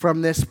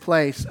from this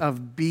place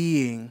of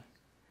being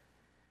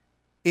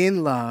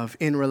in love,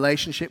 in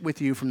relationship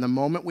with you from the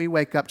moment we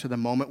wake up to the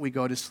moment we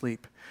go to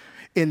sleep,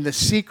 in the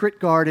secret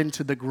garden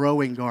to the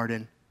growing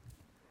garden.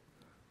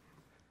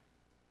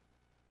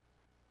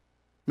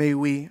 May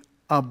we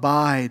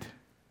abide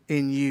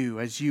in you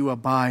as you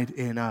abide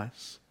in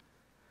us.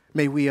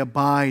 May we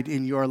abide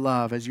in your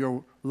love as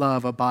your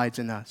love abides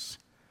in us.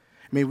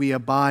 May we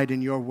abide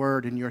in your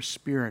word and your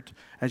Spirit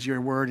as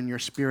your word and your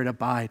Spirit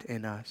abide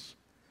in us,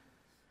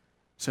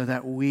 so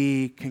that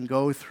we can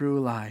go through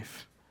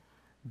life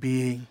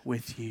being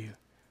with you.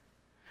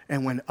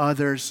 And when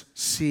others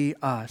see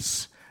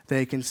us,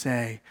 they can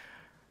say,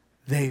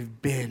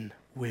 they've been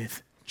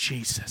with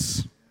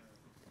Jesus.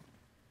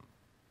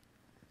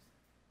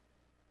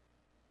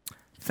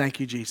 Thank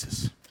you,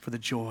 Jesus, for the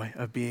joy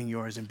of being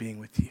yours and being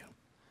with you.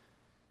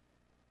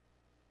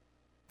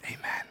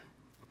 Amen.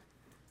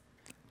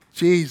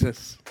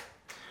 Jesus.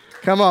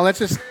 Come on, I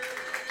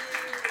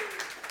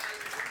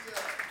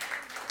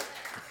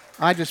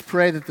just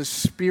pray that the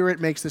Spirit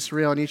makes this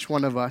real in each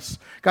one of us.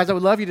 Guys, I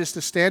would love you just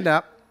to stand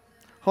up.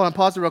 Hold on,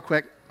 pause it real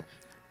quick.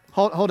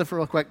 Hold it for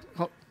real quick.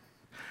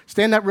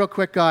 Stand up real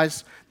quick,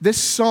 guys. This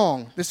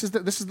song, here's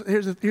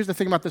the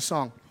thing about this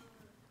song.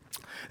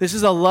 This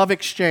is a love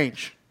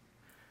exchange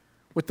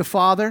with the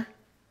Father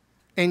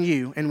and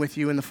you, and with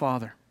you and the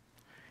Father.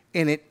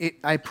 And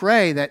I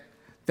pray that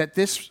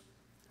this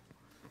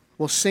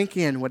will sink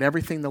in what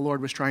everything the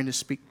Lord was trying to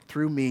speak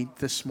through me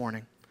this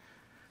morning.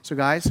 So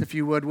guys, if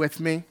you would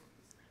with me,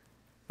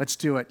 let's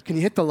do it. Can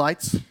you hit the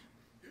lights? Is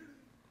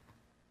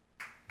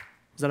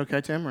that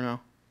okay, Tim, or no?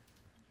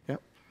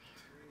 Yep.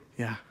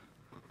 Yeah.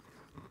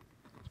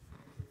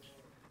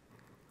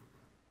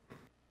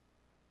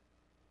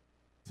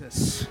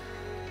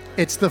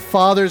 It's the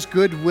Father's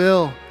good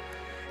will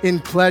in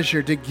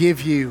pleasure to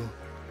give you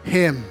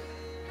him,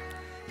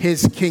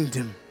 his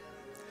kingdom,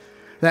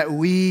 that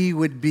we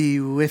would be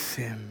with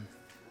him.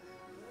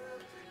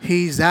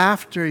 He's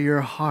after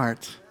your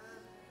heart.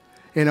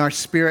 And our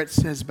spirit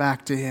says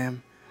back to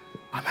him,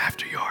 I'm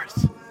after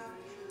yours.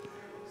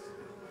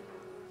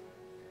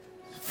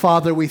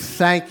 Father, we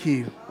thank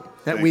you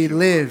that we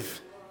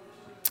live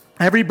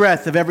every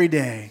breath of every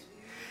day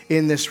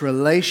in this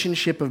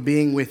relationship of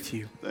being with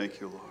you. Thank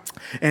you, Lord.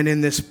 And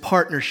in this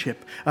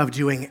partnership of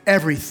doing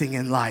everything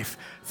in life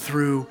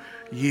through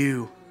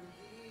you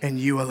and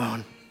you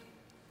alone.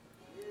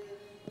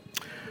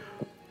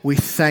 We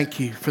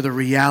thank you for the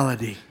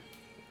reality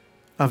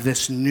of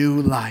this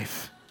new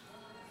life,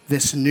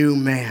 this new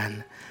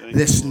man,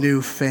 this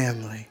new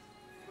family.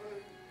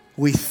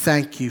 We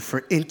thank you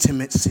for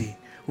intimacy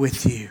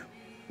with you.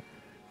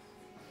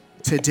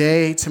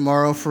 Today,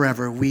 tomorrow,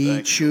 forever,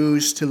 we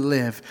choose to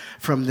live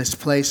from this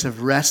place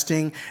of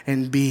resting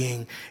and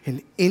being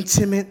in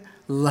intimate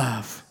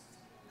love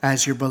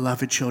as your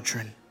beloved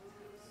children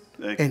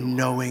and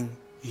knowing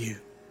you.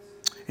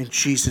 In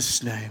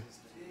Jesus' name,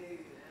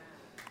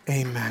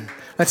 amen.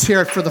 Let's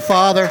hear it for the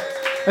Father.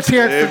 Let's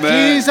hear it for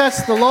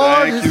Jesus, the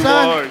Lord, His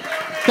Son. Lord.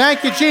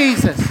 Thank you,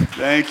 Jesus.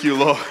 Thank you,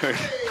 Lord.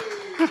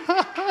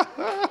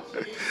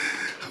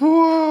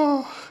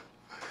 Whoa.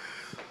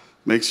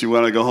 Makes you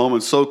want to go home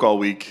and soak all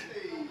week.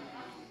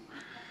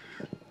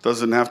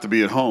 Doesn't have to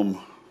be at home.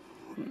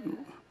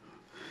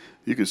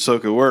 You could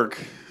soak at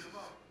work.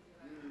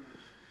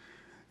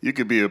 You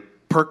could be a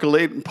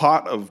percolating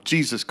pot of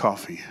Jesus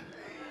coffee.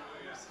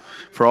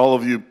 For all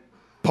of you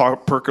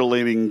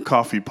percolating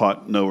coffee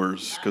pot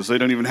knowers, because they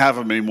don't even have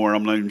them anymore.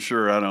 I'm not even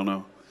sure. I don't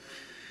know.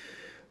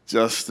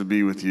 Just to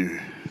be with you.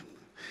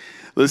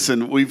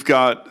 Listen, we've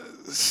got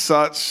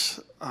such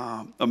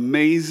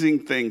amazing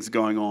things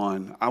going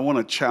on. I want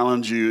to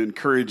challenge you,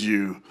 encourage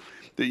you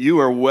that you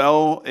are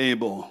well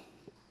able,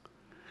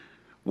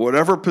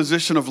 whatever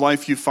position of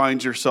life you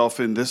find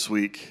yourself in this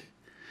week,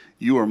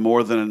 you are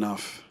more than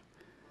enough.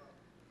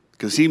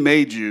 Because He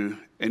made you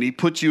and He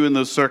put you in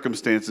those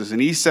circumstances.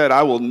 And He said,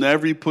 I will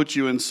never put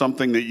you in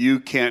something that you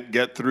can't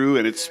get through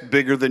and it's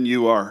bigger than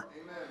you are.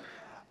 Amen.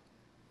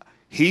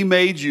 He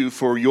made you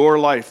for your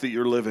life that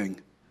you're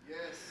living.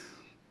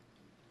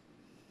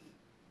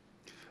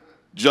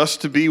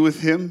 Just to be with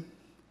Him.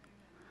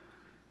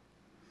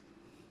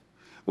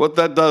 What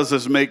that does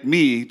is make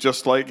me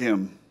just like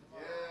Him.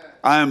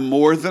 I am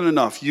more than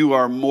enough. You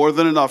are more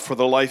than enough for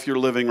the life you're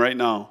living right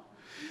now.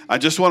 I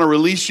just want to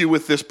release you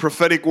with this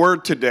prophetic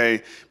word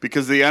today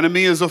because the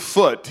enemy is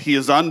afoot. He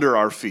is under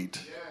our feet.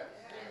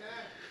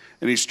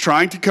 And he's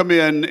trying to come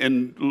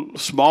in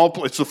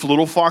small, it's the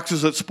little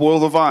foxes that spoil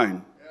the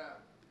vine.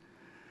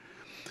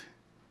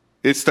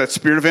 It's that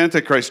spirit of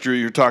Antichrist, Drew,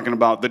 you're talking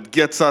about, that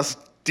gets us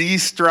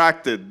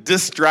distracted,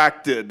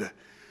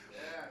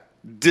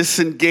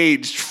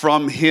 disengaged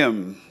from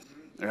Him,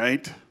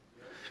 right?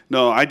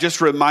 No, I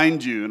just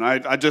remind you, and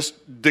I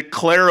just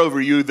declare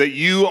over you that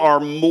you are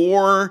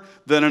more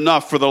than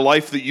enough for the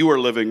life that you are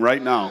living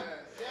right now.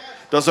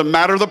 Doesn't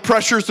matter the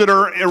pressures that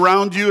are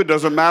around you. It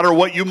doesn't matter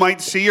what you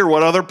might see or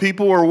what other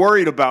people are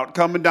worried about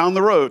coming down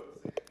the road.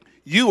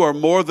 You are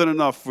more than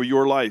enough for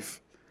your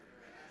life.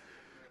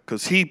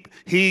 Because he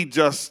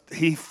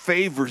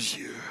favors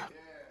you.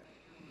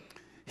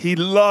 He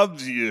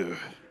loves you.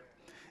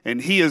 And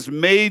He has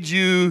made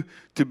you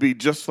to be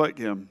just like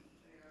Him.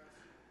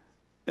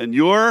 And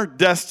your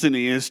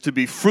destiny is to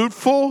be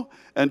fruitful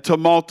and to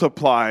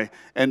multiply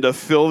and to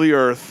fill the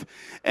earth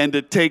and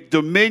to take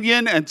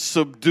dominion and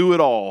subdue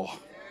it all.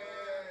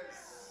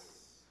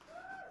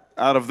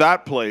 Out of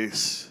that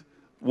place,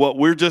 what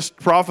we're just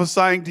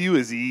prophesying to you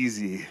is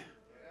easy.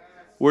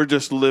 We're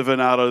just living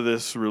out of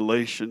this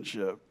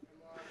relationship.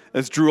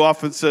 As Drew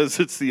often says,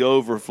 it's the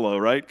overflow,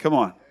 right? Come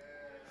on.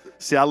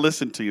 See, I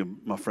listen to you,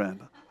 my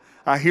friend.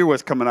 I hear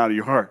what's coming out of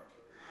your heart.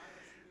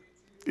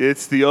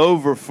 It's the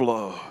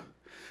overflow.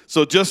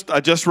 So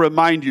I just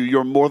remind you,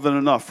 you're more than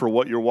enough for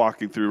what you're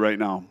walking through right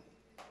now.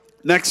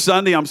 Next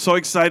Sunday, I'm so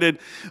excited.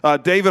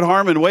 David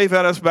Harmon, wave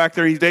at us back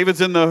there.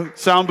 David's in the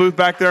sound booth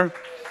back there.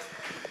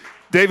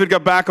 David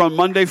got back on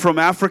Monday from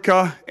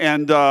Africa,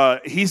 and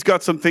he's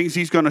got some things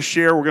he's going to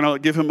share. We're going to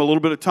give him a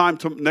little bit of time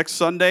next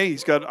Sunday.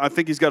 I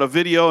think he's got a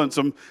video and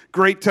some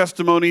great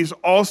testimonies.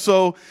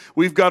 Also,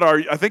 we've got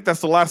I think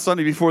that's the last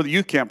Sunday before the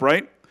youth camp,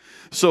 right?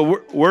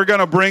 So we're going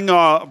to bring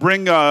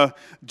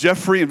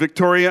Jeffrey and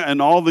Victoria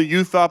and all the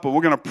youth up, and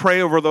we're going to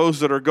pray over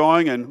those that are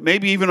going, and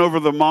maybe even over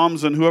the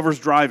moms and whoever's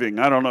driving.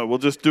 I don't know. We'll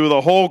just do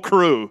the whole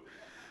crew.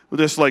 We'll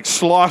just like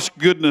slosh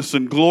goodness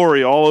and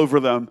glory all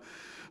over them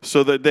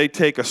so that they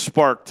take a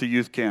spark to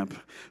youth camp.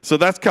 So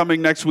that's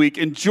coming next week.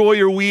 Enjoy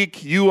your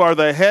week. You are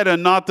the head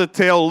and not the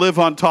tail. Live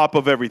on top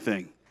of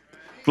everything.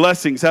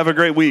 Blessings. Have a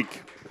great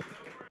week.